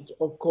 And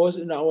of course,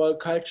 in our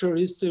cultural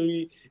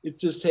history,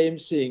 it's the same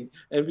thing.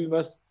 And we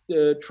must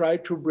try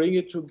to bring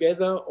it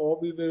together, or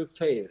we will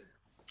fail.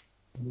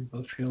 We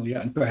will fail,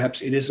 yeah. And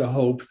perhaps it is a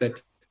hope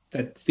that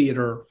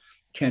theater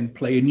can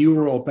play a new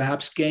role,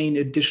 perhaps gain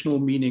additional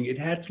meaning. It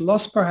had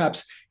lost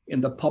perhaps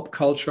in the pop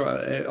culture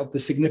of the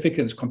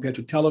significance compared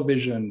to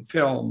television,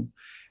 film,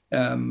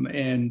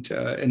 and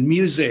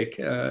music.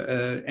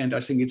 And I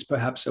think it's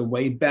perhaps a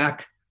way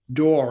back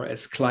door,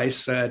 as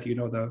Kleist said,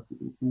 the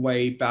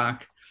way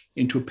back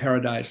into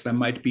paradise. There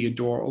might be a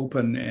door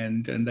open,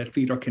 and that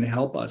theater can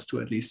help us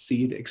to at least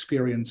see it,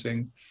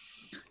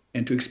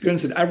 and to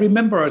experience it. I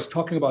remember I was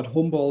talking about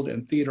Humboldt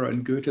and theater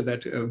and Goethe,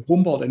 that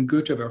Humboldt and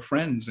Goethe were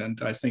friends.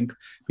 And I think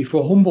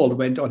before Humboldt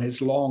went on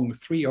his long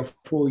 3 or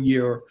 4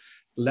 year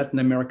Latin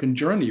American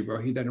journey,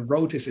 where he then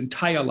wrote his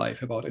entire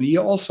life about, and he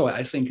also,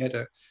 I think,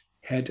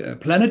 had a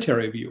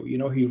planetary view.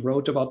 He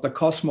wrote about the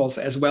cosmos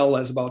as well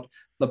as about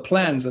the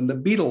plants and the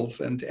beetles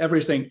and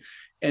everything.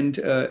 And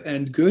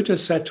Goethe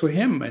said to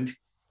him, and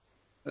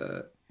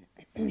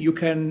you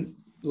can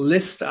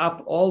list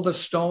up all the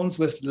stones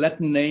with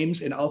Latin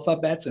names in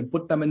alphabets and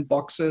put them in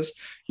boxes.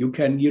 You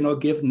can,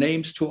 give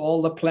names to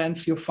all the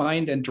plants you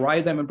find and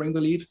dry them and bring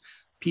the leaves.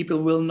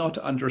 People will not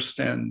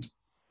understand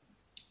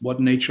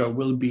what nature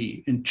will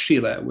be in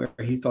Chile, where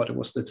he thought it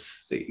was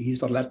he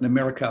thought Latin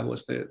America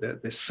was the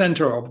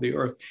center of the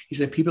earth. He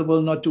said, people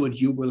will not do it.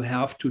 You will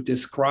have to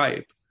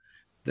describe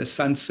the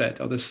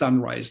sunset or the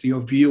sunrise,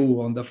 your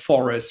view on the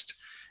forest.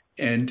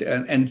 And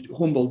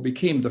Humboldt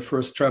became the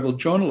first travel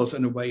journalist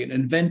in a way, and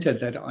invented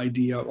that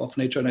idea of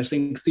nature. And I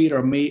think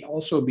theater may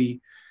also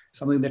be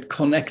something that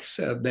connects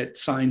that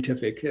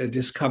scientific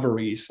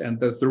discoveries and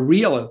the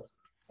real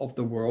of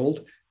the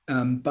world,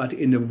 but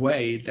in a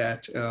way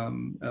that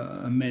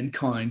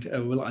mankind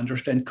will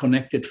understand,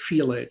 connect it,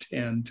 feel it,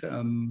 and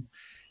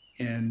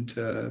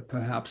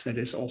perhaps that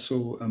is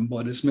also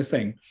what is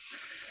missing.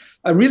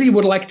 I really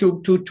would like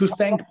to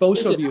thank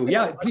both of you.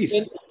 Yeah,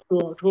 please.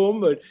 To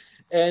Humboldt.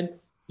 And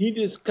he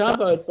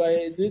discovered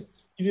the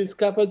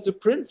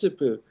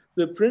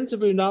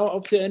principle now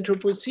of the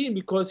Anthropocene,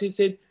 because he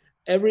said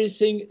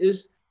everything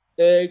is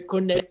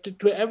connected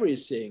to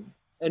everything.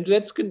 And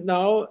that's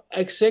now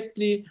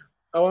exactly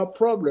our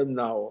problem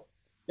now,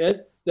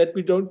 yes, that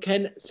we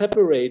can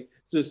separate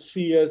the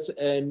spheres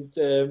and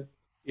the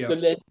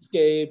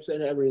landscapes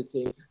and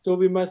everything. So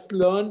we must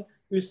learn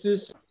with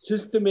this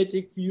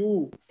systematic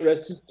view, or a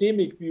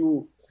systemic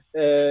view,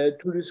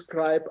 to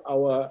describe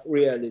our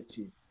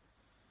reality.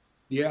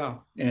 Yeah,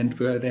 and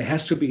there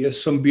has to be a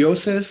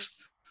symbiosis,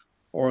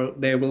 or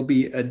there will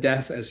be a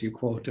death, as you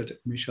quoted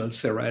Michel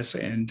Serres.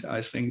 And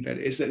I think that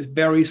is a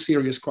very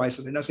serious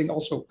crisis. And I think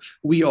also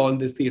we all in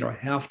the theater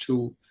have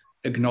to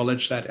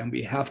acknowledge that, and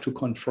we have to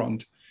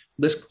confront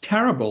this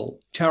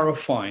terrible,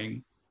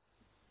 terrifying,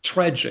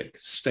 tragic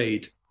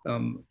state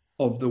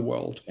of the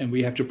world. And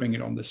we have to bring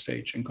it on the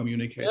stage and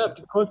communicate it.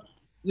 Because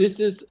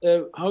this is,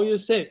 how you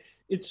say,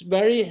 it's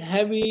very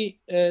heavy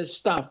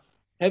stuff,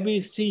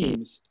 heavy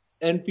themes.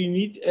 And we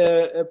need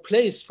a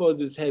place for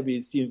this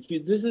heavy themes.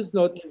 This is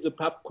not in the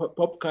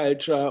pop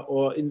culture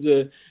or in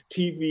the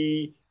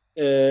TV.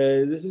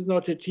 This is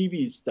not a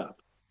TV stuff.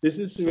 This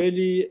is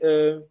really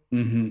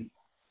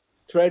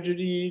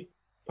tragedy,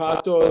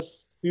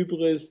 pathos,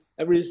 hubris,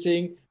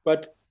 everything.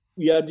 But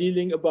we are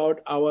dealing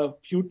about our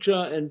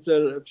future and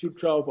the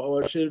future of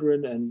our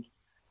children. And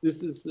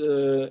this is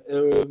a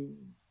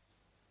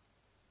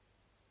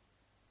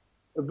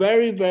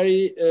very,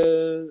 very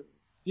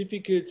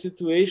difficult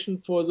situation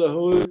for the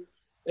whole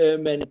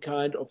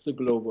mankind of the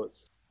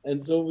globus.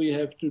 And so we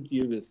have to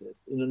deal with it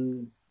in a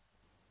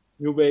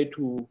new way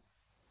to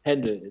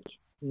handle it.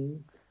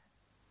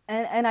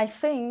 And I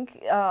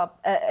think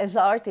as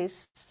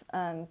artists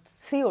and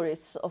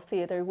theorists of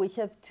theater, we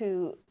have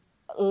to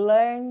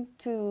learn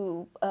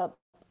to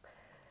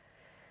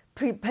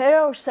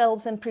prepare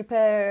ourselves and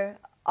prepare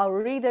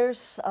our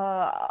readers,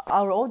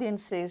 our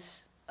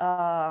audiences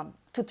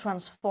to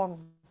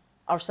transform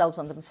ourselves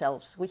and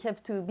themselves. We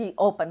have to be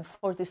open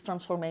for this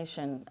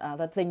transformation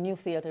that the new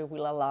theater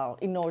will allow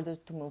in order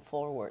to move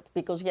forward.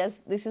 Because yes,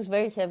 this is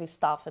very heavy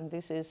stuff, and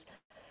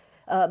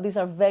these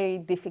are very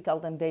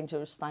difficult and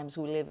dangerous times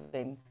we live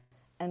in,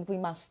 and we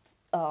must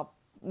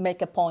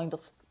make a point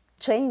of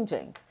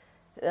changing,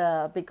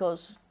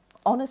 because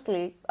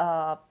honestly,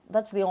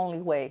 that's the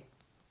only way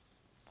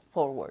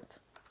forward.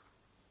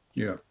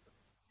 Yeah,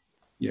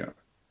 yeah.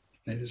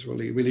 It is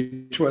really, really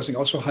interesting.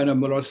 Also, Heiner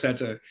Müller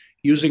said,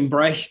 using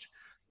Brecht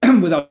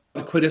without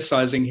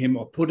criticizing him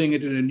or putting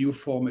it in a new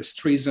form is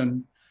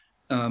treason.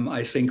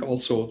 I think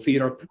also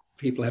theater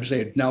people have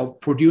said now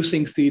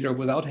producing theater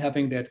without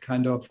having that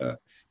kind of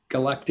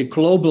galactic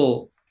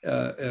global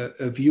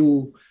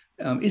view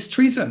is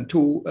treason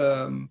to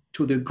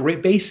the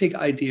great basic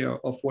idea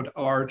of what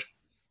art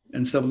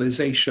and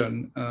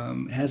civilization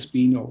has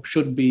been or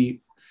should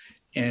be.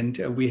 And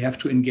we have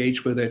to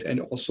engage with it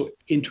and also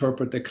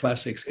interpret the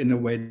classics in a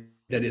way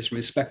that is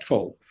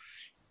respectful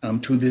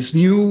to this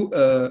new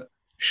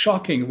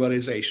shocking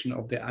realization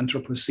of the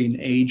Anthropocene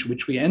age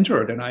which we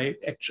entered. And I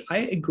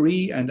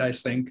agree, and I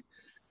think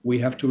we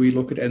have to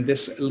relook at it. And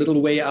this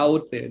little way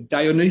out, the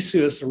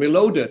Dionysius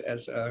Reloaded,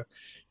 as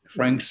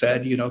Frank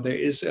said, there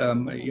is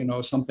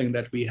something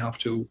that we have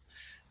to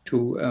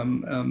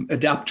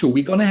adapt to.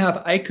 We're going to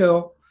have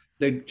Aiko,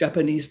 the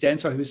Japanese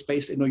dancer who's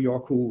based in New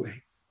York, who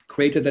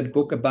created that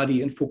book, A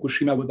Body in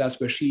Fukushima, with us,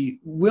 where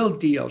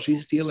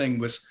she's dealing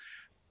with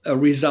a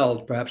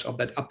result, perhaps, of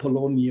that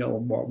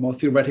Apollonial, more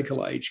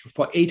theoretical age.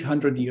 For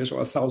 800 years or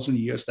 1,000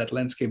 years, that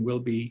landscape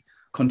will be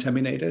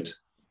contaminated.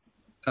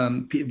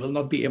 People will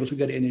not be able to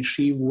get in. And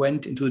she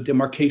went into the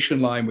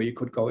demarcation line where you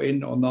could go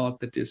in or not,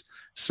 that is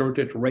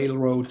deserted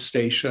railroad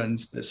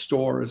stations, the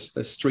stores,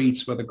 the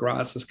streets where the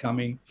grass is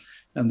coming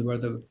and where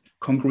the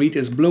concrete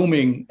is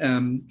blooming.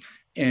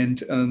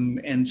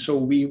 And so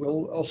we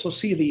will also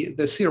see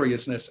the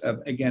seriousness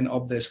again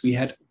of this. We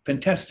had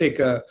fantastic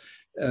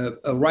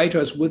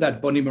writers with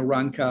that, Bonnie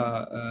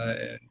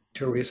Moranka,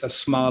 Teresa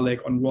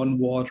Smalek on Ron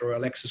Water,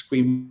 Alexis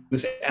Green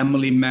with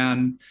Emily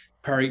Mann,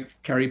 Carrie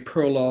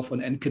Perloff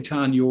and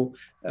Catania,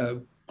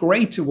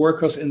 great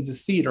workers in the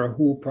theater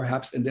who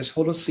perhaps in this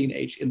Holocene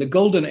age, in the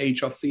golden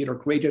age of theater,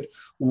 created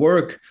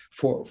work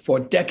for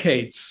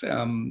decades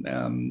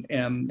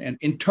and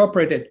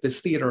interpreted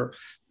this theater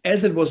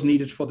as it was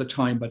needed for the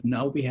time. But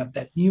now we have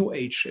that new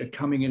age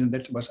coming in, and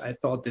that was, I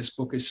thought this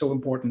book is so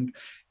important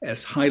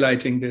as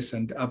highlighting this.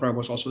 And Avra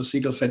was also a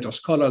Segal Center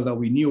scholar, though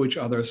we knew each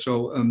other.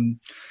 So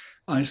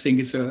I think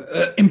it's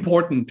an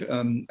important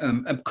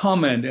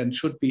comment and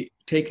should be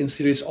taken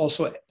serious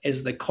also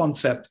as the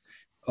concept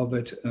of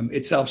it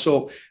itself.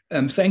 So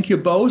thank you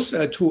both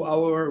to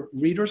our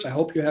readers. I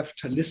hope you have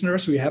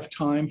listeners. We have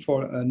time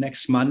for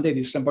next Monday,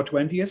 December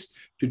 20th,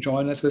 to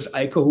join us with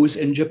Aiko, who's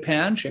in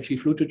Japan. She actually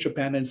flew to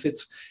Japan and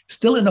sits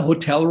still in a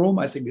hotel room.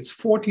 I think it's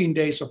 14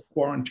 days of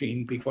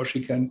quarantine before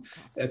she can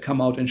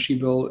come out, and she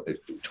will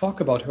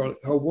talk about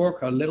her work.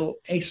 Her little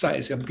essay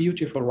is a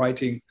beautiful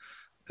writing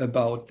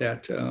about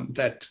that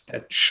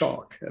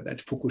shock,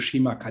 that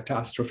Fukushima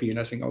catastrophe. And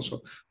I think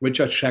also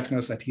Richard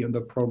Schechner said here in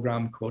the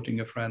program, quoting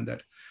a friend,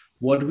 that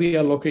what we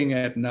are looking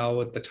at now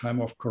at the time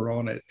of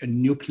Corona, a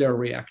nuclear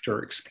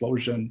reactor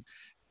explosion,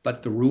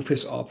 but the roof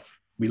is off.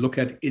 We look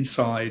at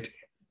inside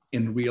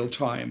in real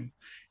time,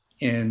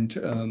 and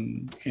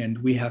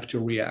we have to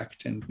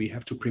react, and we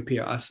have to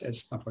prepare us,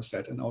 as Avra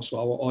said, and also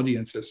our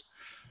audiences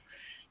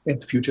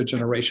and future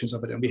generations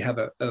of it. And we have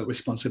a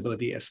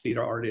responsibility as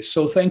theater artists.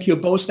 So thank you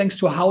both. Thanks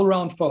to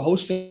HowlRound for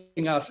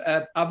hosting us.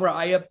 Avra,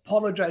 I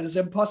apologize. It's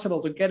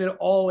impossible to get it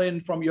all in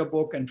from your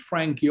book. And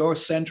Frank, your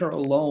center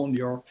alone,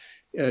 your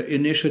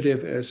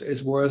initiative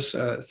is worth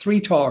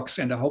 3 talks.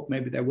 And I hope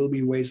maybe there will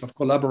be ways of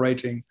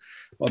collaborating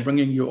or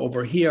bringing you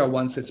over here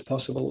once it's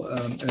possible.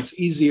 It's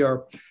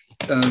easier.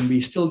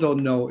 We still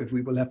don't know if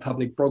we will have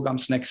public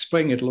programs next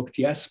spring. It looked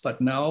yes,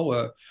 but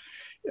now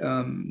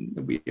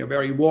we are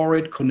very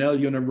worried. Cornell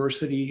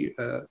University,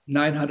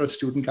 900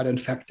 students got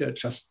infected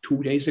just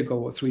 2 days ago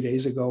or 3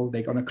 days ago.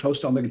 They're going to close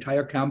down the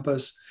entire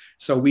campus.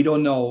 So we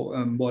don't know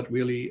what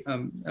really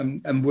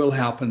will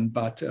happen,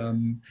 but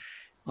I'm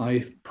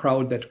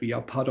proud that we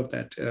are part of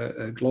that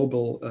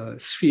global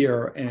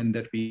sphere and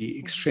that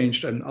we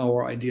exchanged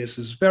our ideas.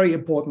 It's very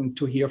important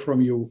to hear from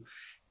you,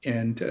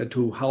 and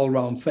to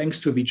HowlRound,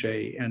 thanks to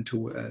Vijay and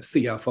to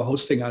Thea for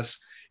hosting us,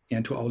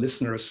 and to our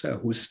listeners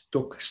who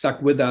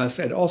stuck with us,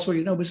 and also,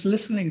 was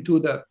listening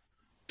to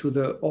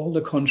all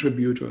the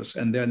contributors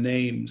and their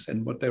names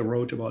and what they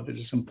wrote about. It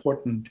is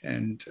important,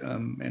 and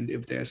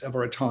if there's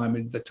ever a time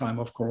in the time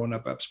of Corona,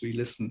 perhaps we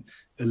listen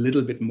a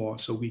little bit more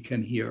so we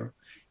can hear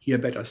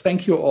better.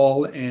 Thank you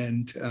all,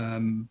 and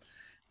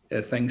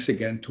thanks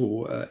again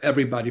to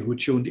everybody who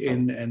tuned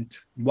in. And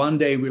one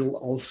day we'll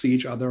all see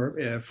each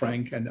other,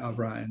 Frank and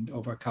Avra, and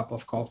over a cup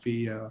of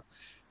coffee.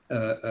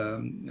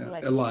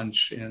 A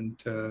lunch,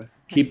 and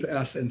keep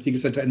us and Theatre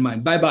Center in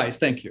mind. Bye-bye.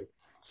 Thank you.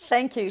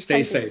 Thank you.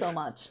 Stay safe. Thank you so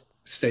much.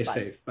 Stay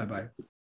safe. Bye-bye.